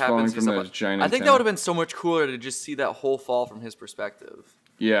 He's falling from the giant I think antenna. that would have been so much cooler to just see that whole fall from his perspective.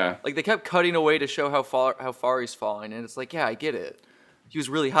 Yeah. Like, they kept cutting away to show how far he's falling, and it's like, yeah, I get it. He was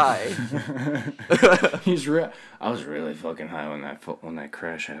really high. I was really fucking high when that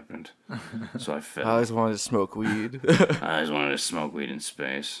crash happened. So I fell. I always wanted to smoke weed. I always wanted to smoke weed in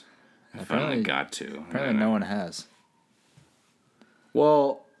space. I finally got to. Apparently no one has.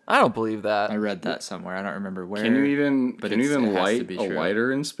 Well, I don't believe that. I read that somewhere. I don't remember where. can you even but can you it even has to light be a true.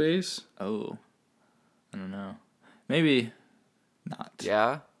 lighter in space? Oh. I don't know. Maybe not.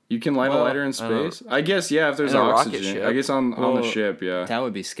 Yeah. You can light a Well, lighter in space? I guess, yeah, if there's In a rocket oxygen. ship. I guess on the Well, ship, yeah. That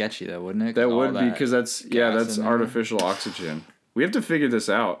would be sketchy though, wouldn't it? That 'Cause all would be, because that's gas in there. artificial oxygen. We have to figure this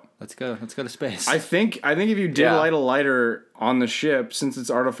out. Let's go to space. I think if you did light a lighter on the ship, since it's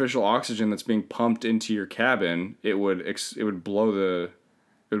artificial oxygen that's being pumped into your cabin, it would blow the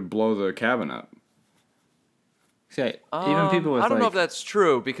cabin up. Okay, even people with I don't know like- if that's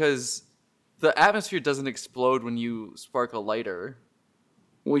true, because the atmosphere doesn't explode when you spark a lighter.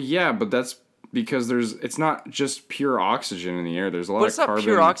 Well, yeah, but that's because it's not just pure oxygen in the air. There's a lot But of it's not carbon.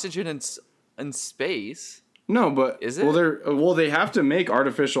 pure oxygen in space. No, but Is it? Well, they have to make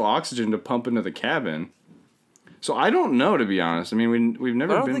artificial oxygen to pump into the cabin. So I don't know, to be honest. I mean, we've never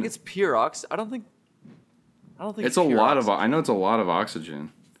But I don't been. think it's pure oxygen. I don't think It's a pure lot oxygen. of. I know it's a lot of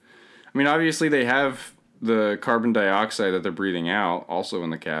oxygen. I mean, obviously they have the carbon dioxide that they're breathing out also in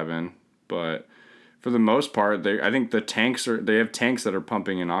the cabin, but for the most part, I think they have tanks that are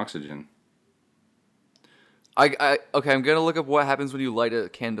pumping in oxygen. Okay, I'm gonna look up what happens when you light a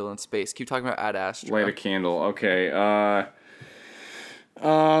candle in space. Keep talking about Ad Astra. Light a candle. Okay.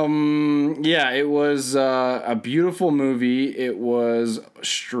 Yeah, it was a beautiful movie. It was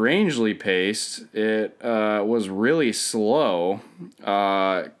strangely paced. It was really slow.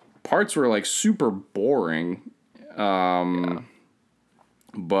 Parts were like super boring.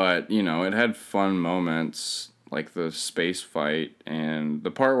 But, it had fun moments, like the space fight and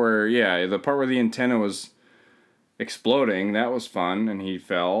the part where the antenna was exploding, that was fun, and he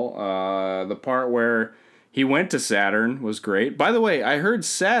fell. The part where he went to Saturn was great. By the way, I heard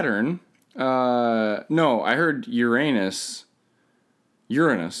Saturn. No, I heard Uranus.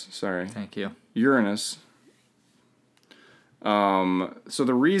 Sorry. Thank you. Uranus. So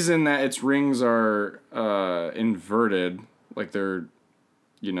the reason that its rings are inverted, like they're,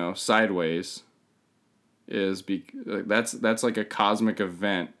 sideways, is that's like a cosmic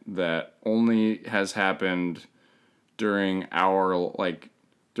event that only has happened during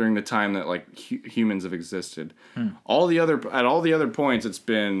the time that humans have existed. At all the other points it's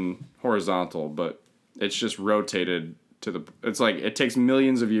been horizontal, but it's just rotated it's like it takes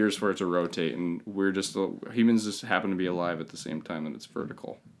millions of years for it to rotate, and humans just happen to be alive at the same time that it's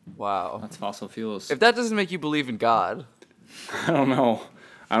vertical. Wow. That's fossil fuels. If that doesn't make you believe in God, I don't know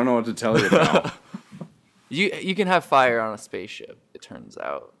what to tell you about. you can have fire on a spaceship. It turns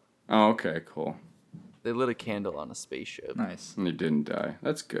out. Oh, okay, cool. They lit a candle on a spaceship. Nice. And they didn't die.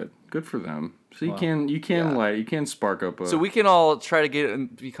 That's good. Good for them. So Wow. you can Yeah. light, you can spark up a. So we can all try to get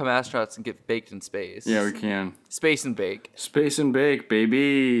and become astronauts and get baked in space. Yeah, we can. Space and bake. Space and bake,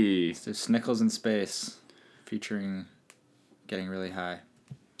 baby. So Snickles in Space, featuring getting really high.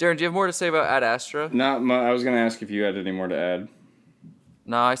 Darren, do you have more to say about Ad Astra? Not mu I was gonna ask if you had any more to add.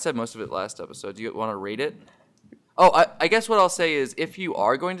 No, I said most of it last episode. Do you want to rate it? Oh, I guess what I'll say is if you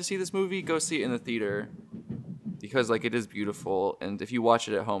are going to see this movie, go see it in the theater. Because, like, it is beautiful. And if you watch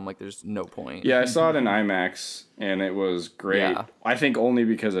it at home, like, there's no point. Yeah, I saw it in IMAX, and it was great. Yeah. I think only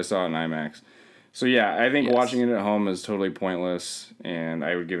because I saw it in IMAX. So yeah, I think Yes. watching it at home is totally pointless, and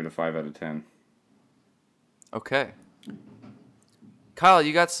I would give it a 5 out of 10. Okay. Kyle,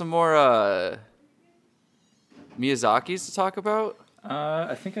 you got some more Miyazaki's to talk about?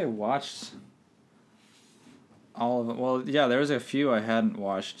 I think I watched all of them. Well, yeah, there was a few I hadn't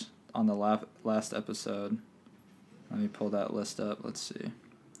watched on the last episode. Let me pull that list up. Let's see.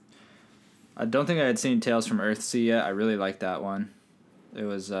 I don't think I had seen Tales from Earthsea yet. I really liked that one. It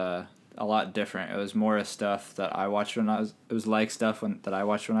was a lot different. It was more stuff that I watched when I was. It was like stuff that I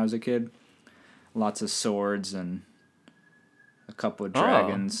watched when I was a kid. Lots of swords and a couple of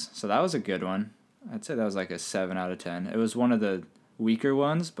dragons. So that was a good one. I'd say that was like a 7 out of 10. It was one of the weaker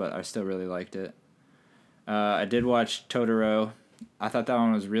ones, but I still really liked it. I did watch Totoro. I thought that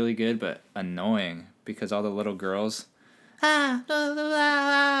one was really good, but annoying because all the little girls,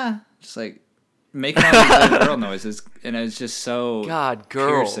 just like making all these little girl noises, and it's just so God,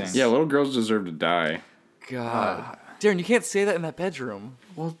 girls. piercing. Yeah, little girls deserve to die. God. Darren, you can't say that in that bedroom.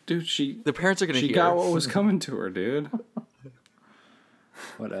 Well, dude, The parents are going to she hear. got what was coming to her, dude.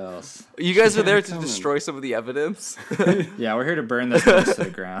 What else? You guys are there to coming. destroy some of the evidence, Yeah, we're here to burn this place to the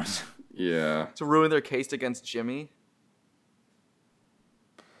ground. Yeah. to ruin their case against Jimmy.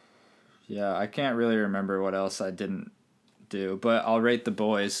 Yeah, I can't really remember what else I didn't do, but I'll rate The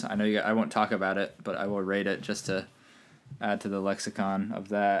Boys. I know I won't talk about it, but I will rate it just to add to the lexicon of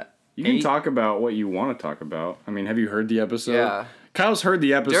that. You can 8. talk about what you want to talk about. I mean, have you heard the episode? Yeah. Kyle's heard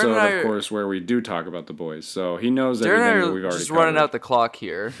the episode, and I of are- course, where we do talk about the boys, so he knows Darren and I everything that are we've already just covered. running out the clock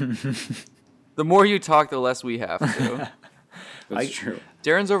here. The more you talk, the less we have to. That's true.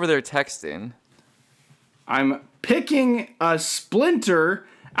 Darren's over there texting. I'm picking a splinter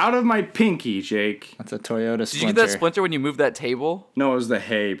out of my pinky, Jake. That's a Toyota Did Splinter. you get that splinter when you moved that table? No, it was the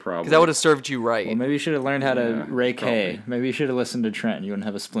hay, probably. Because that would have served you right. Well, maybe you should have learned how to Yeah, rake hay. probably. Maybe you should have listened to Trent. You wouldn't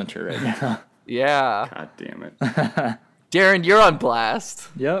have a splinter right now. Yeah. God damn it. Darren, you're on blast.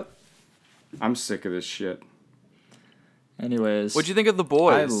 Yep. I'm sick of this shit. Anyways, What'd you think of The I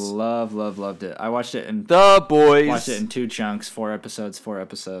Boys? loved it. I watched it in The Boys. watched it in 2 chunks, 4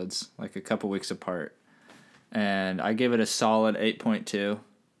 episodes, like a couple weeks apart. And I gave it a solid 8.2.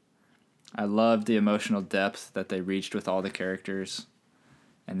 I loved the emotional depth that they reached with all the characters.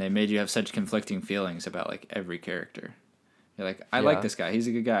 And they made you have such conflicting feelings about like every character. You're like, I like Yeah. this guy. He's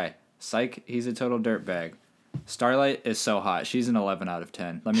a good guy. Psych, he's a total dirtbag. Starlight is so hot. She's an 11 out of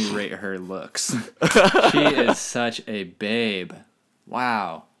 10. Let me rate her looks. She is such a babe.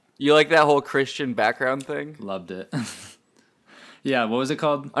 Wow. You like that whole Christian background thing? Loved it. Yeah, what was it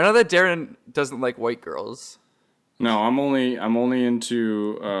called? I know that Darren doesn't like white girls. No, I'm only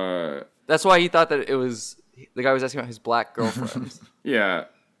into That's why he thought that it was the guy was asking about his black girlfriend. yeah,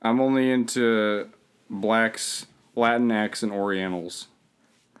 I'm only into blacks, Latinx, and Orientals.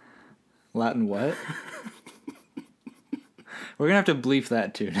 Latin what? We're gonna have to bleep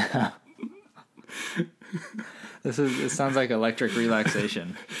that too now. It sounds like electric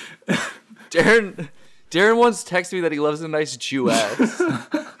relaxation. Darren once texted me that he loves a nice Jewess.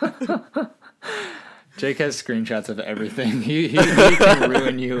 Jake has screenshots of everything. He can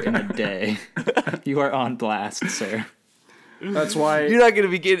ruin you in a day. You are on blast, sir. That's why. You're not gonna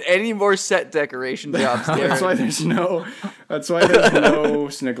be getting any more set decoration jobs, That's why Darren. there's no. That's why there's no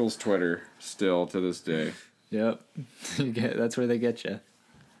Snickles Twitter still to this day. Yep. That's where they get you.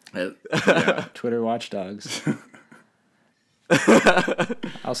 Yeah. Twitter watchdogs. I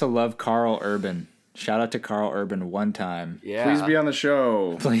also love Carl Urban. Shout out to Carl Urban one time. Yeah. Please be on the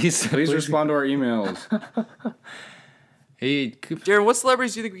show. Please Respond to our emails. Darren, what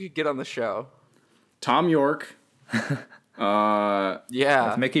celebrities do you think we could get on the show? Tom York. Yeah.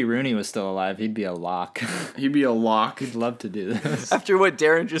 If Mickey Rooney was still alive, he'd be a lock. He'd be a lock. He'd love to do this. After what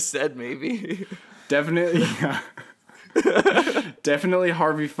Darren just said, maybe. Definitely. Yeah. Definitely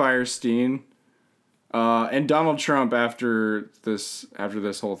Harvey Firestein. And Donald Trump after this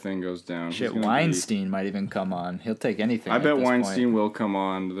whole thing goes down. He's Shit, gonna be- Weinstein might even come on. He'll take anything. I at bet this Weinstein point. will come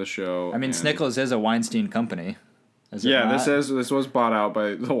on to the show. I mean, and- Snickles is a Weinstein company. Is it Yeah, not? this was bought out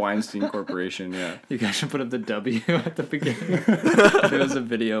by the Weinstein Corporation. Yeah. You guys should put up the W at the beginning. If it was a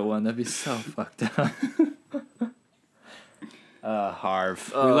video one, that'd be so fucked up.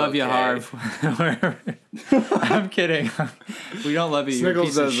 Harv. We love you, Okay. Harv. I'm kidding. We don't love you. You're a Snickles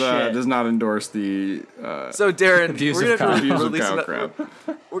piece of shit. does not endorse the So Darren, Abuse we're of gonna, have to cow. views of release cow ano- crap.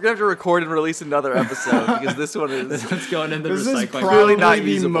 we're gonna have to record and release another episode because this one is. It's going in the This is recycling. probably Clearly not the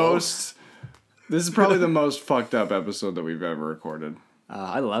usable. most. This is probably the most fucked up episode that we've ever recorded.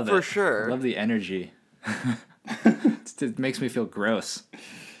 I love it. For sure. I love the energy. It makes me feel gross.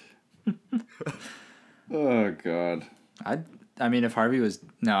 Oh God. I mean, if Harvey was...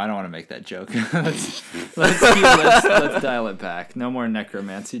 No, I don't want to make that joke. let's dial it back. No more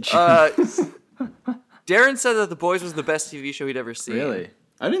necromancy jokes. Darren said that The Boys was the best TV show he'd ever seen. Really?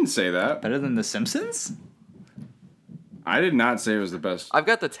 I didn't say that. Better than The Simpsons? I did not say it was the best. I've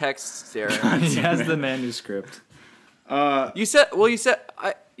got the texts, Darren. He has the manuscript. You said it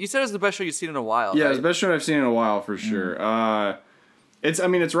was the best show you've seen in a while. Yeah, right? it's the best show I've seen in a while for sure. It's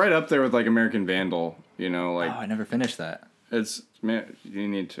right up there with like American Vandal. You know, like Oh, I never finished that. it's man, you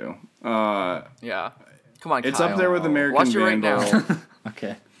need to. Yeah. Come on, It's Kyle. up there with American Watch it right Vandal. now.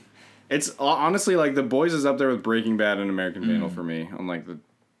 Okay. It's honestly like The Boys is up there with Breaking Bad and American Vandal for me. I'm like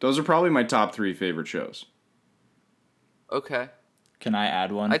those are probably my top 3 favorite shows. Okay. Can I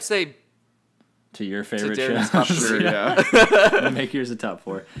add one I'd say to your favorite Darren's show? top Sure, yeah. Make yours a top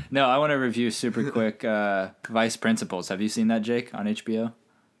 4. No, I want to review super quick Vice Principals. Have you seen that, Jake, on HBO?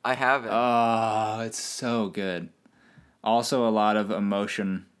 I haven't. Oh, it's so good. Also, a lot of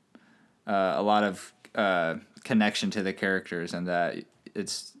emotion, a lot of connection to the characters, and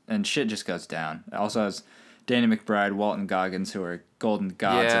and shit just goes down. It also has Danny McBride, Walton Goggins, who are golden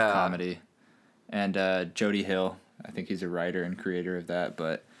gods Yeah. of comedy, and Jody Hill. I think he's a writer and creator of that.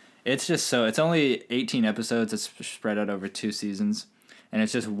 But it's just so. It's only 18 episodes. It's spread out over 2 seasons, and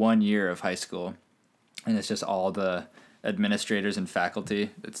it's just 1 year of high school, and it's just all the administrators and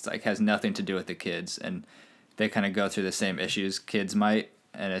faculty. It's like has nothing to do with the kids, and they kind of go through the same issues kids might,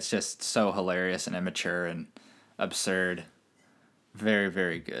 and it's just so hilarious and immature and absurd. Very,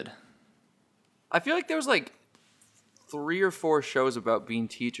 very good. I feel like there was like 3 or 4 shows about being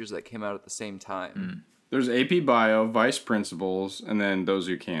teachers that came out at the same time. There's AP Bio, Vice Principals, and then Those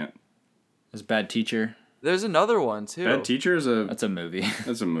Who Can't. There's Bad Teacher. There's another one too. Bad Teacher is That's a movie.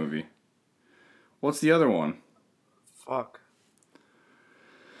 that's a movie. What's the other one? Fuck.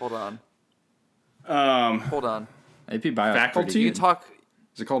 Hold on. Um, AP Bio. Faculty? You talk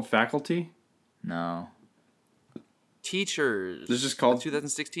is it called Faculty? No. teachers. This is called- the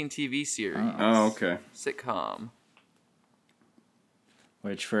 2016 TV series Oh, okay. sitcom.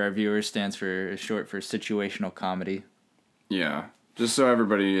 Which for our viewers stands for is short for situational comedy. Yeah. Just so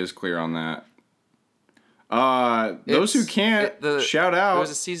everybody is clear on that. Those Who Can't, shout There out. was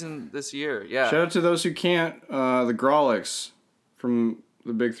a season this year. Yeah. Shout out to Those Who Can't, the Grawlix from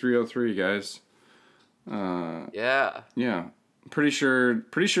the Big 303 guys. Yeah. Yeah. Pretty sure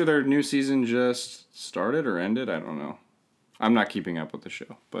their new season just started or ended. I don't know. I'm not keeping up with the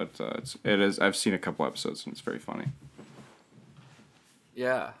show, but it is. I've seen a couple episodes and it's very funny.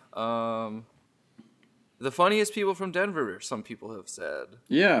 Yeah. The funniest people from Denver, some people have said.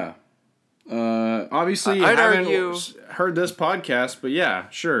 Yeah. Obviously, you I'd haven't argue- heard this podcast, but yeah,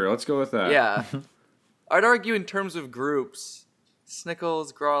 sure. Let's go with that. Yeah. I'd argue in terms of groups,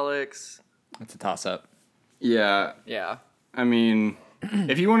 Snickles, Grawlix. That's a toss up. Yeah. Yeah. I mean,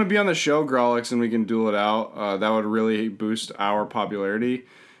 if you want to be on the show, Grawlix, and we can duel it out, that would really boost our popularity.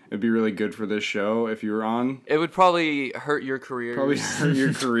 It'd be really good for this show if you were on. It would probably hurt your careers. Probably hurt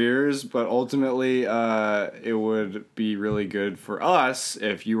your careers, but ultimately, it would be really good for us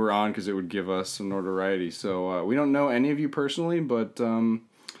if you were on because it would give us some notoriety. So we don't know any of you personally, but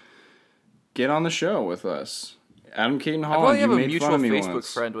get on the show with us. Adam Caton I Holland, probably you have a made mutual fun of me Facebook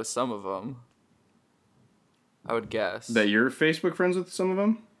once. friend with some of them. I would guess. That you're Facebook friends with some of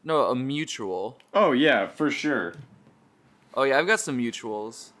them? No, a mutual. Oh yeah, for sure. Oh yeah, I've got some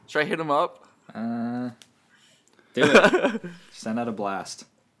mutuals. Should I hit them up? Do it. Send out a blast.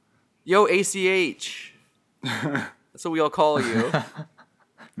 Yo, ACH. That's what we all call you.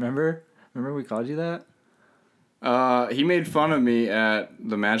 Remember we called you that? He made fun of me at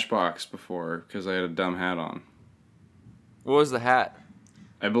the Matchbox before because I had a dumb hat on. What was the hat?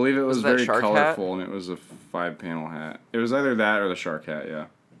 I believe it was Was that very shark hat? colorful and it was a 5-panel hat. It was either that or the shark hat, yeah.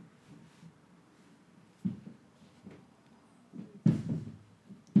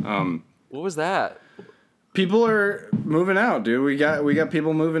 What was that? People are moving out, dude. We got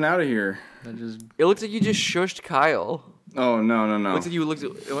people moving out of here. That just It looked like you just shushed Kyle. Oh no. It looked like you looked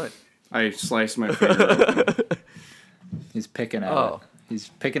at what? I sliced my finger open. He's picking at Oh. it. He's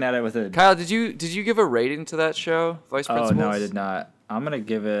picking at it with a. Kyle, did you give a rating to that show, Vice Oh Principals? no, I did not. I'm gonna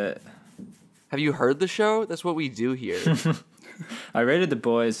give it. Have you heard the show? That's what we do here. I rated The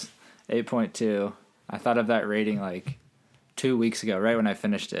Boys 8.2. I thought of that rating like 2 weeks ago, right when I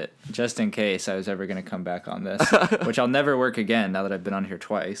finished it, just in case I was ever gonna come back on this, which I'll never work again now that I've been on here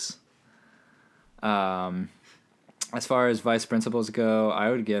twice. As far as Vice Principals go, I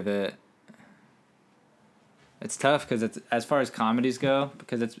would give it. It's tough because it's as far as comedies go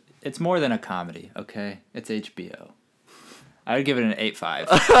because it's more than a comedy. Okay, it's HBO. I would give it an 8.5.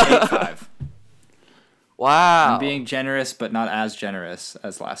 8.5. Wow. I'm being generous, but not as generous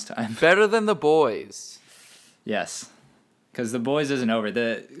as last time. Better than The Boys. Yes, because The Boys isn't over.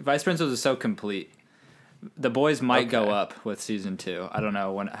 The Vice Principals is so complete. The Boys might go Okay. up with season 2. I don't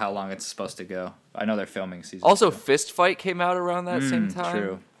know how long it's supposed to go. I know they're filming season. Also, 2. Fist Fight came out around that same time.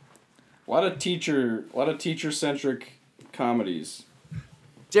 True. A lot of teacher centric comedies.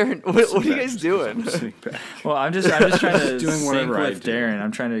 Darren, what are you guys doing? Well, I'm just trying to Doing sync whatever I with do. Darren.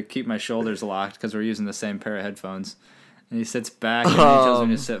 I'm trying to keep my shoulders locked because we're using the same pair of headphones. And he sits back and he tells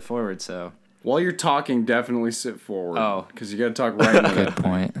me to sit forward. So While you're talking, definitely sit forward. Oh. Because you got to talk right into it.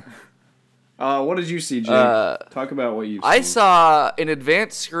 point. What did you see, Jake? Talk about what you've seen. I saw an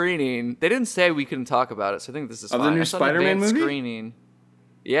advanced screening. They didn't say we couldn't talk about it, so I think this is Of the fine. new I saw an Spider-Man advanced movie? Screening.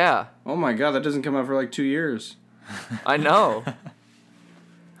 Yeah, Oh my god, that doesn't come out for like 2 years. I know.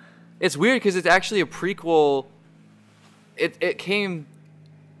 It's weird because it's actually a prequel.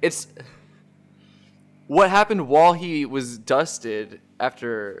 It's what happened while he was dusted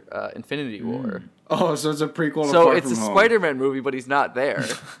after Infinity War. Oh, so it's a prequel to So Far it's a From Home. Spider-Man movie, but he's not there.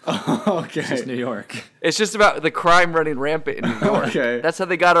 Okay. It's New York. It's just about the crime running rampant in New York. Okay. That's how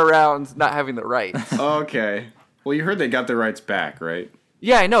they got around not having the rights. Okay. Well, you heard they got their rights back, right?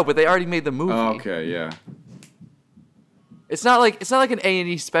 Yeah, I know, but they already made the movie. Okay, yeah. It's not like an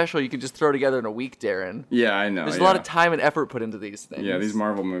A&E special you can just throw together in a week, Darren. Yeah, I know. There's yeah. a lot of time and effort put into these things. Yeah, these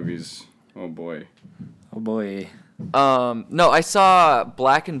Marvel movies. Oh boy. Oh boy. No, I saw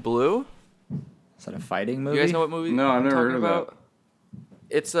Black and Blue. Is that a fighting movie? You guys know what movie? No, I've I'm never talking heard of about?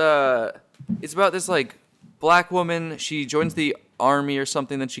 It's about this like black woman. She joins the army or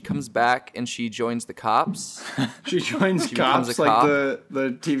something, then she comes back and she joins the cops. She joins becomes Cops, a like cop?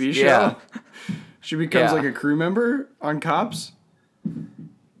 the TV show. Yeah. She becomes Yeah. like a crew member on Cops.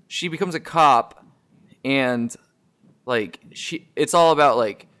 She becomes a cop, and like it's all about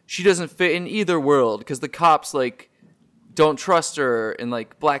like she doesn't fit in either world because the cops like don't trust her, and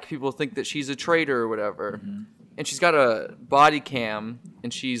like black people think that she's a traitor or whatever. And she's got a body cam,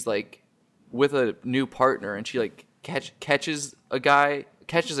 and she's like with a new partner, and she like catches a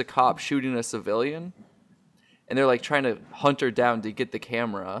cop shooting a civilian, and they're like trying to hunt her down to get the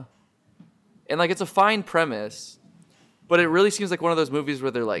camera. And like it's a fine premise, but it really seems like one of those movies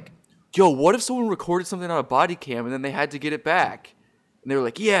where they're like, yo, what if someone recorded something on a body cam and then they had to get it back? And they were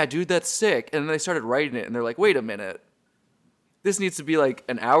like, yeah, dude, that's sick. And then they started writing it, and they're like, wait a minute. This needs to be like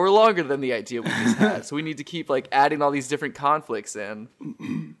an hour longer than the idea we just had. So we need to keep like adding all these different conflicts in.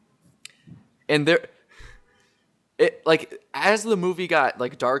 And it like as the movie got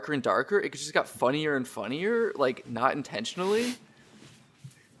like darker and darker, it just got funnier and funnier, like not intentionally.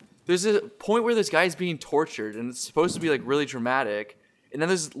 There's a point where this guy's being tortured, and it's supposed to be like really dramatic. And then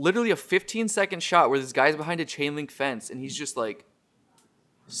there's literally a 15-second shot where this guy's behind a chain link fence, and he's just like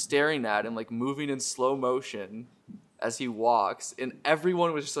staring at him, like moving in slow motion as he walks. And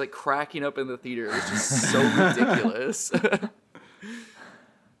everyone was just like cracking up in the theater. It was just so ridiculous. And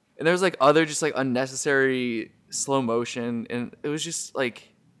there was like other just like unnecessary slow motion, and it was just like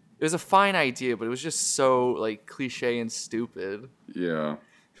it was a fine idea, but it was just so like cliche and stupid. Yeah.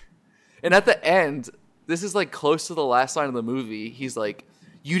 And at the end, this is like close to the last line of the movie. He's like,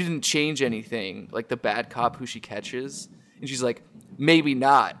 "You didn't change anything." Like the bad cop who she catches, and she's like, "Maybe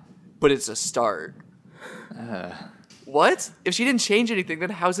not, but it's a start." What? If she didn't change anything, then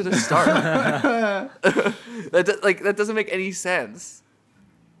how's it a start? That doesn't make any sense.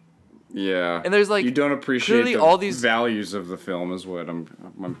 Yeah. And there's, like, you don't appreciate clearly the all these- values of the film is what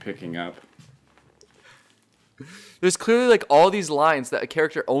I'm picking up. There's clearly like all these lines that a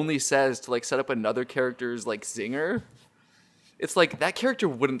character only says to like set up another character's like zinger. It's like that character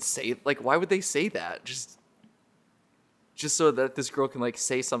wouldn't say, like, why would they say that? Just so that this girl can like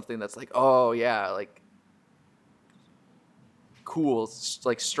say something that's like, oh yeah, like cool,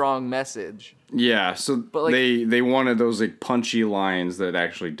 like strong message. Yeah, so But, like- they wanted those like punchy lines that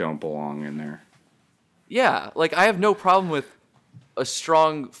actually don't belong in there. Yeah, like I have no problem with a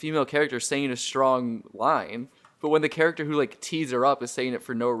strong female character saying a strong line, But when the character who like tees her up is saying it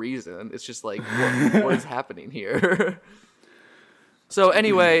for no reason, it's just like, what is happening here? So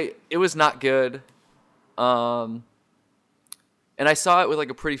anyway, it was not good. And I saw it with like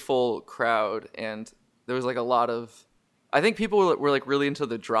a pretty full crowd, and there was like a lot of, I think people were like really into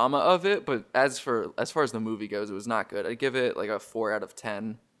the drama of it, but as far as the movie goes, it was not good. I'd give it like a 4 out of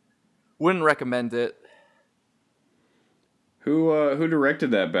 10. Wouldn't recommend it. Who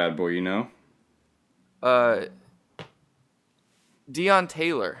directed that bad boy, you know? Dion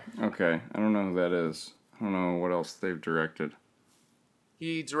Taylor. Okay, I don't know who that is. I don't know what else they've directed.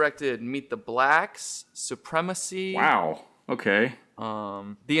 He directed Meet the Blacks, Supremacy. Wow. Okay.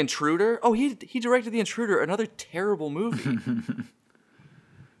 The Intruder. Oh, he directed The Intruder, another terrible movie.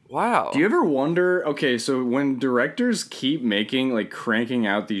 Wow. Do you ever wonder, okay, so when directors keep making, like, cranking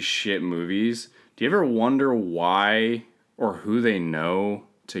out these shit movies, do you ever wonder why or who they know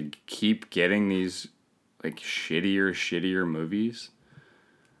to keep getting these, like, shittier movies?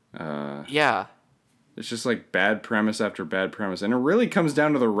 Yeah. It's just, like, bad premise after bad premise. And it really comes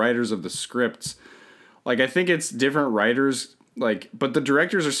down to the writers of the scripts. Like, I think it's different writers, like, but the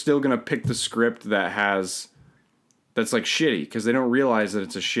directors are still going to pick the script that's, like, shitty, because they don't realize that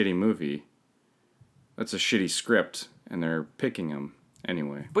it's a shitty movie. That's a shitty script, and they're picking them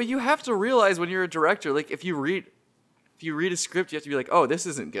anyway. But you have to realize when you're a director, like, if you read a script, you have to be like, oh, this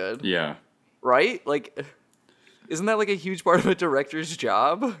isn't good. Yeah. Right? Like, isn't that, like, a huge part of a director's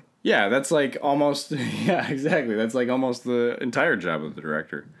job? Yeah, that's, like, almost, yeah, exactly. That's, like, almost the entire job of the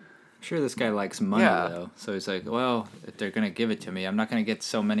director. I'm sure this guy likes money, Yeah. though. So he's like, well, if they're going to give it to me, I'm not going to get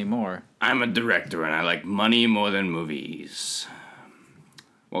so many more. I'm a director, and I like money more than movies.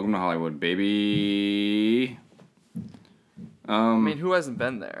 Welcome to Hollywood, baby. I mean, who hasn't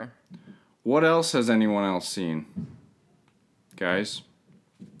been there? What else has anyone else seen? Guys?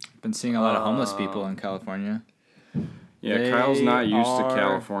 Been seeing a lot of homeless people in California. Yeah, They Kyle's not used to are-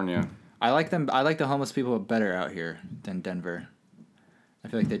 California. I like them. I like the homeless people better out here than Denver. I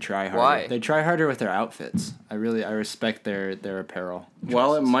feel like they try harder. Why? They try harder with their outfits. I respect their apparel.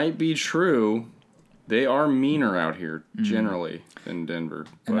 While it might be true, they are meaner out here, generally, than Denver.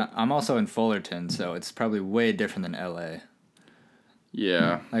 And But, I'm also in Fullerton, so it's probably way different than LA.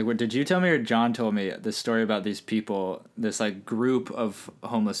 yeah. Like, what did you tell me or John told me this story about these people, this like group of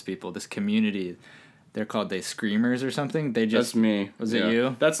homeless people, this community? They're called the Screamers or something. They just That's me. Was Yeah. it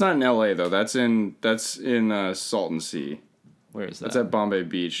you? That's not in LA, though. That's in Salton Sea. Where is that? That's at Bombay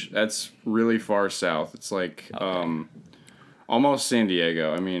Beach. That's really far south. It's like almost San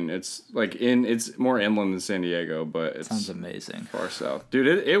Diego. I mean, it's like it's more inland than San Diego, but it's Sounds amazing. far south. Dude,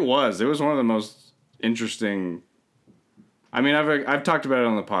 it was one of the most interesting. I mean, I've talked about it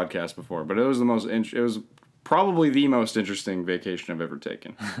on the podcast before, but it was it was probably the most interesting vacation I've ever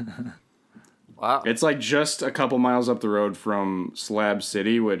taken. Wow. It's like just a couple miles up the road from Slab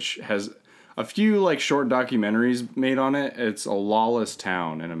City, which has a few like short documentaries made on it. It's a lawless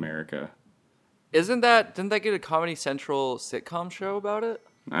town in America. Didn't that get a Comedy Central sitcom show about it?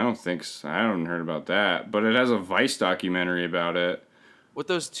 I don't think so. I haven't heard about that, but it has a Vice documentary about it. With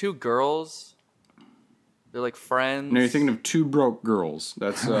those two girls? They're like friends. No, you're thinking of Two Broke Girls.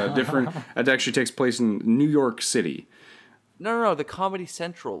 That's different. That actually takes place in New York City. No, the Comedy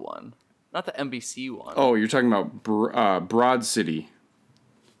Central one. Not the NBC one. Oh, you're talking about Broad City.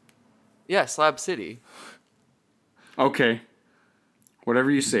 Yeah, Slab City. Okay. Whatever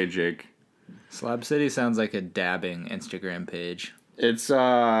you say, Jake. Slab City sounds like a dabbing Instagram page. It's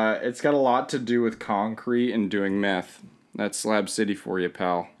got a lot to do with concrete and doing meth. That's Slab City for you,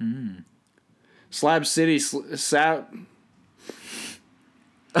 pal. Slab City,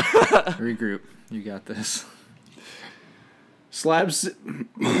 Regroup. You got this. Slab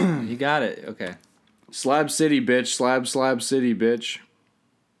You got it. Okay. Slab City, bitch. Slab City, bitch.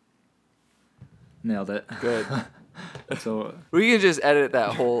 Nailed it. Good. So We can just edit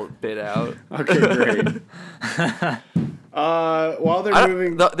that whole bit out. Okay, great. While they're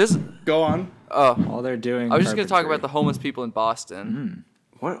moving, go on. all they're doing. I was just gonna talk about the homeless people in Boston.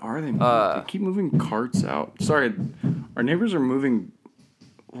 What are they moving? They keep moving carts out. Sorry, our neighbors are moving,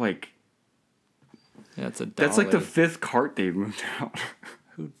 like, Yeah, it's a. that's like the dolly. 5th cart they've moved out.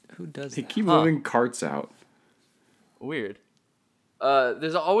 Who does They that? keep moving carts out. Weird.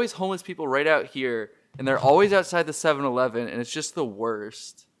 There's always homeless people right out here, and they're always outside the 7-Eleven, and it's just the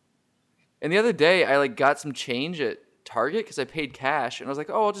worst. And the other day, I got some change at Target because I paid cash, and I was like,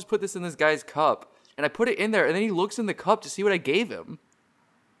 "Oh, I'll just put this in this guy's cup." And I put it in there, and then he looks in the cup to see what I gave him.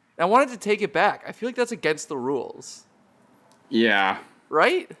 And I wanted to take it back. I feel like that's against the rules, Yeah.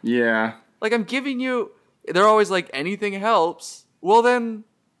 right? Yeah. Like, I'm giving you. They're always like, anything helps. Well, then,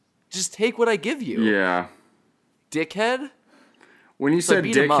 just take what I give you. Yeah. dickhead. When you said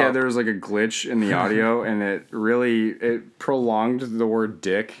beat 'em dickhead, up. there was like a glitch in the audio, and it prolonged the word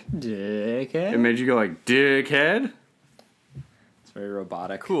dick. It Dickhead. made you go like, dickhead? It's very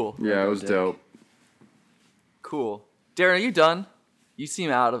robotic. Cool. Yeah, it was Dick. dope. Cool. Darren, are you done? You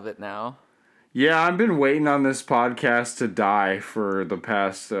seem out of it now. Yeah, I've been waiting on this podcast to die for the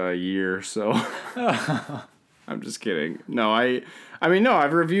past year, so I'm just kidding. No,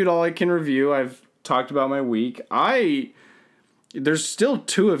 I've reviewed all I can review. I've talked about my week. There's still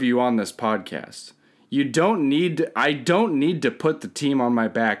 2 of you on this podcast. I don't need to put the team on my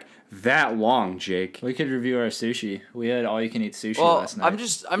back that long, Jake. We could review our sushi. We had all you can eat sushi Well, last night. I'm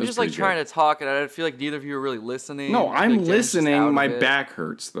just like pretty trying good. to talk, and I feel like neither of you are really listening. No, I feel I'm like Darren's just out listening. of My it. back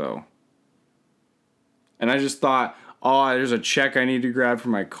hurts though. And I just thought, oh, there's a check I need to grab for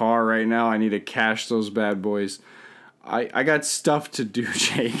my car right now. I need to cash those bad boys. I got stuff to do,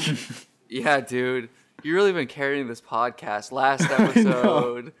 Jake. Yeah, dude. You really been carrying this podcast. Last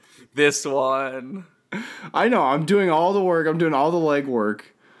episode, this one. I know. I'm doing all the work. I'm doing all the legwork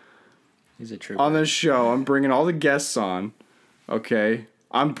He's a trooper. on this show. I'm bringing all the guests on. Okay.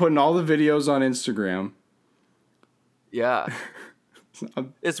 I'm putting all the videos on Instagram. Yeah.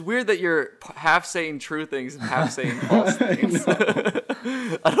 It's weird that you're half saying true things and half saying false things.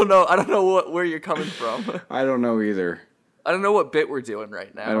 I don't know where you're coming from. I don't know either. I don't know what bit we're doing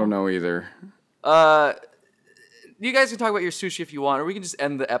right now. I don't know either. You guys can talk about your sushi if you want, or we can just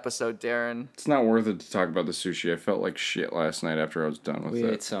end the episode, Darren. It's not worth it to talk about the sushi. I felt like shit last night after I was done with we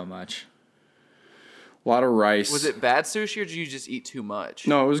it. ate so much. A lot of rice. Was it bad sushi, or did you just eat too much?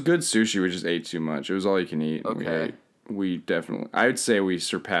 No, it was good sushi. We just ate too much. It was all you can eat. Okay. We definitely. I would say we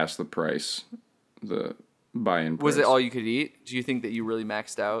surpassed the price, the buy-in price. Was it all you could eat? Do you think that you really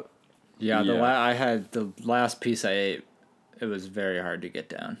maxed out? Yeah, Yeah. I had the last piece I ate. It was very hard to get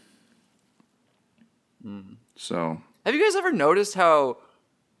down. So Have you guys ever noticed how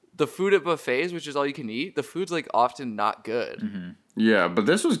the food at buffets, which is all you can eat, the food's like often not good? Mm-hmm. yeah, but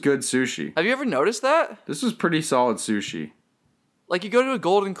this was good sushi. Have you ever noticed that? This was pretty solid sushi. Like you go to a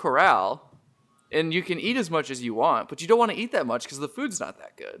Golden Corral and you can eat as much as you want, but you don't want to eat that much because the food's not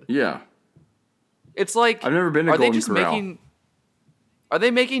that good. Yeah, It's like I've never been to are they Golden just Corral. making Are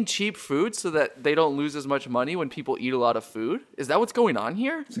they making cheap food so that they don't lose as much money when people eat a lot of food? Is that what's going on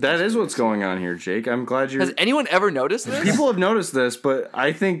here? That is what's going on here, Jake. I'm glad you're. Has anyone ever noticed this? People have noticed this, but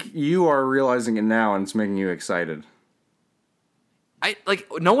I think you are realizing it now, and it's making you excited.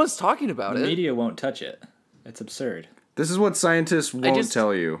 No one's talking about The it. media won't touch it. It's absurd. This is what scientists won't just-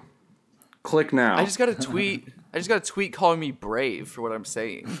 tell you. Click now. I just got a tweet. I just got a tweet calling me brave for what I'm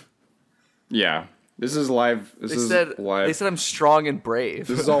saying. Yeah, this is live. This They is said live. they said I'm strong and brave.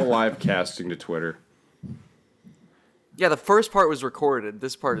 This is all live casting to Twitter. Yeah, the first part was recorded.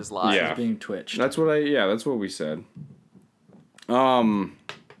 This part is live. Yeah. It's being twitched. That's what that's what we said.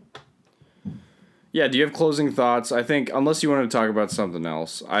 Yeah, do you have closing thoughts? I think unless you want to talk about something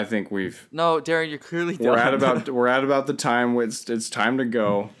else, I think No, Darren, you're clearly done. we're at about the time. It's time to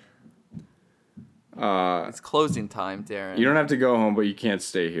go. It's closing time, Darren. You don't have to go home, but you can't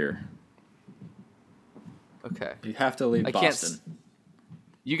stay here. Okay. You have to leave I can't. Boston.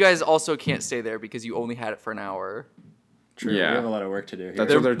 You guys also can't stay there because you only had it for an hour. True. Yeah. We have a lot of work to do here. That's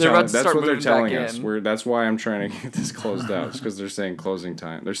They're- what they're they're telling. about to That's start what they're moving telling back us. in. That's why I'm trying to get this closed out. It's because they're saying closing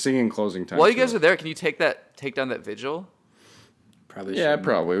time. They're singing closing time. While you guys to are there, can you take down that vigil? Probably Yeah, shouldn't.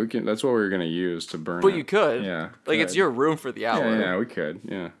 probably. We can. That's what we were gonna use to burn. But it. you could. Yeah. Like it's could. your room for the hour. Yeah, we could.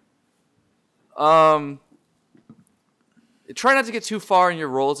 Yeah. Try not to get too far in your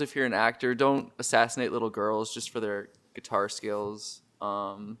roles if you're an actor. Don't assassinate little girls just for their guitar skills.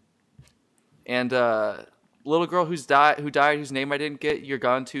 And little girl who died, whose name I didn't get. You're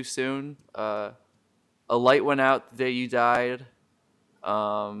gone too soon. A light went out the day you died.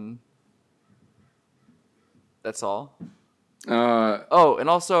 That's all. Oh, and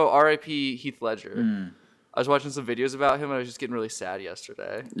also R.I.P. Heath Ledger. I was watching some videos about him, and I was just getting really sad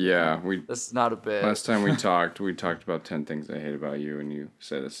yesterday. Yeah. That's not a bit. Last time we talked about 10 things I hate about you, and you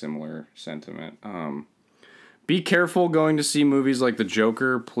said a similar sentiment. Be careful going to see movies like The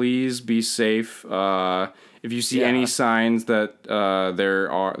Joker. Please be safe. If you see Yeah. any signs that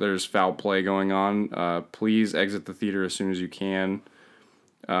there's foul play going on, please exit the theater as soon as you can.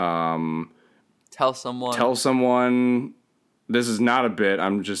 Tell someone. Tell someone. This is not a bit.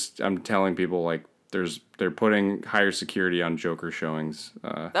 I'm telling people like they're putting higher security on Joker showings.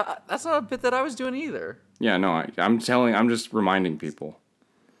 That's not a bit that I was doing either. Yeah, no, I'm just reminding people.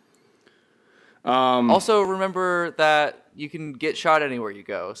 Also, remember that you can get shot anywhere you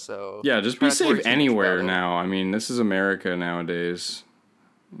go. So Yeah, just try be not to worry safe too much anywhere about it. now. I mean, this is America nowadays.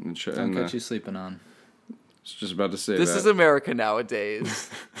 Don't catch you sleeping on. was just about to say This that. is America nowadays.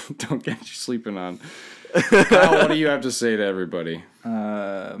 Don't get you sleeping on. Kyle, what do you have to say to everybody?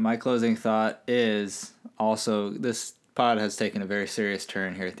 My closing thought is also this pod has taken a very serious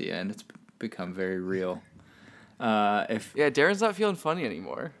turn here at the end. It's become very real. If Yeah, Darren's not feeling funny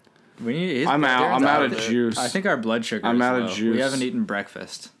anymore. we need, I'm out. Darren's I'm out out of of it. juice. I think our blood sugar. I'm is out of low. juice. We haven't eaten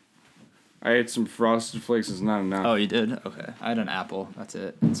breakfast. I ate some Frosted Flakes. It's not enough. Oh, you did? Okay. I had an apple. That's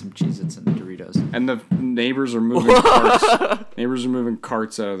it. And some Cheez-Its and Doritos. And the neighbors are moving carts. Neighbors are moving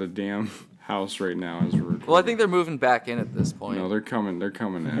carts out of the damn house right now as we're recording. Well, I think they're moving back in at this point. No, they're coming. They're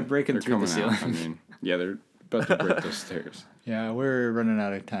coming in. They're breaking They're through the coming out. ceiling. I mean, yeah, they're about to break those stairs. Yeah, we're running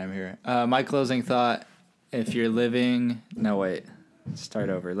out of time here. My closing thought, if you're living... No, wait. Start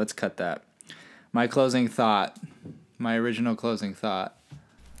over. Let's cut that. My closing thought, my original closing thought,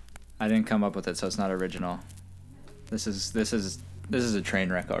 I didn't come up with it, so it's not original. This is a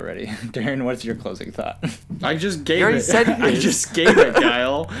train wreck already. Darren, what's your closing thought? I just gave already it. said I his. just gave it,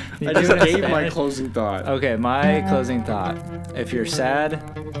 Kyle. You I do just it in gave my Spanish? closing thought. Okay, my closing thought. If you're sad,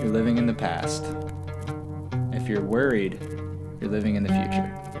 you're living in the past. If you're worried, you're living in the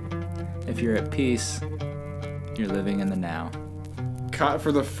future. If you're at peace, you're living in the now.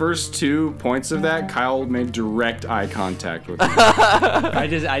 For the first 2 points of that, Kyle made direct eye contact with me.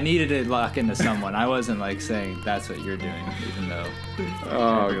 I needed to lock into someone. I wasn't like saying that's what you're doing, even though.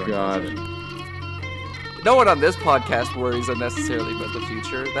 Oh everyone God. does it. No one on this podcast worries unnecessarily about the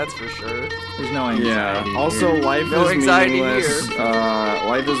future. That's for sure. There's no anxiety. Yeah. Also, here. life No is anxiety meaningless. here.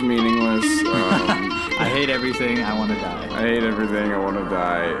 Life is meaningless. I hate everything. I want to die. I hate everything. I want to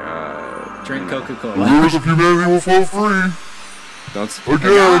die. Drink Coca-Cola. Viewers of humanity will fall free. Don't. Again.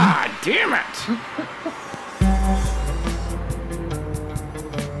 God damn it!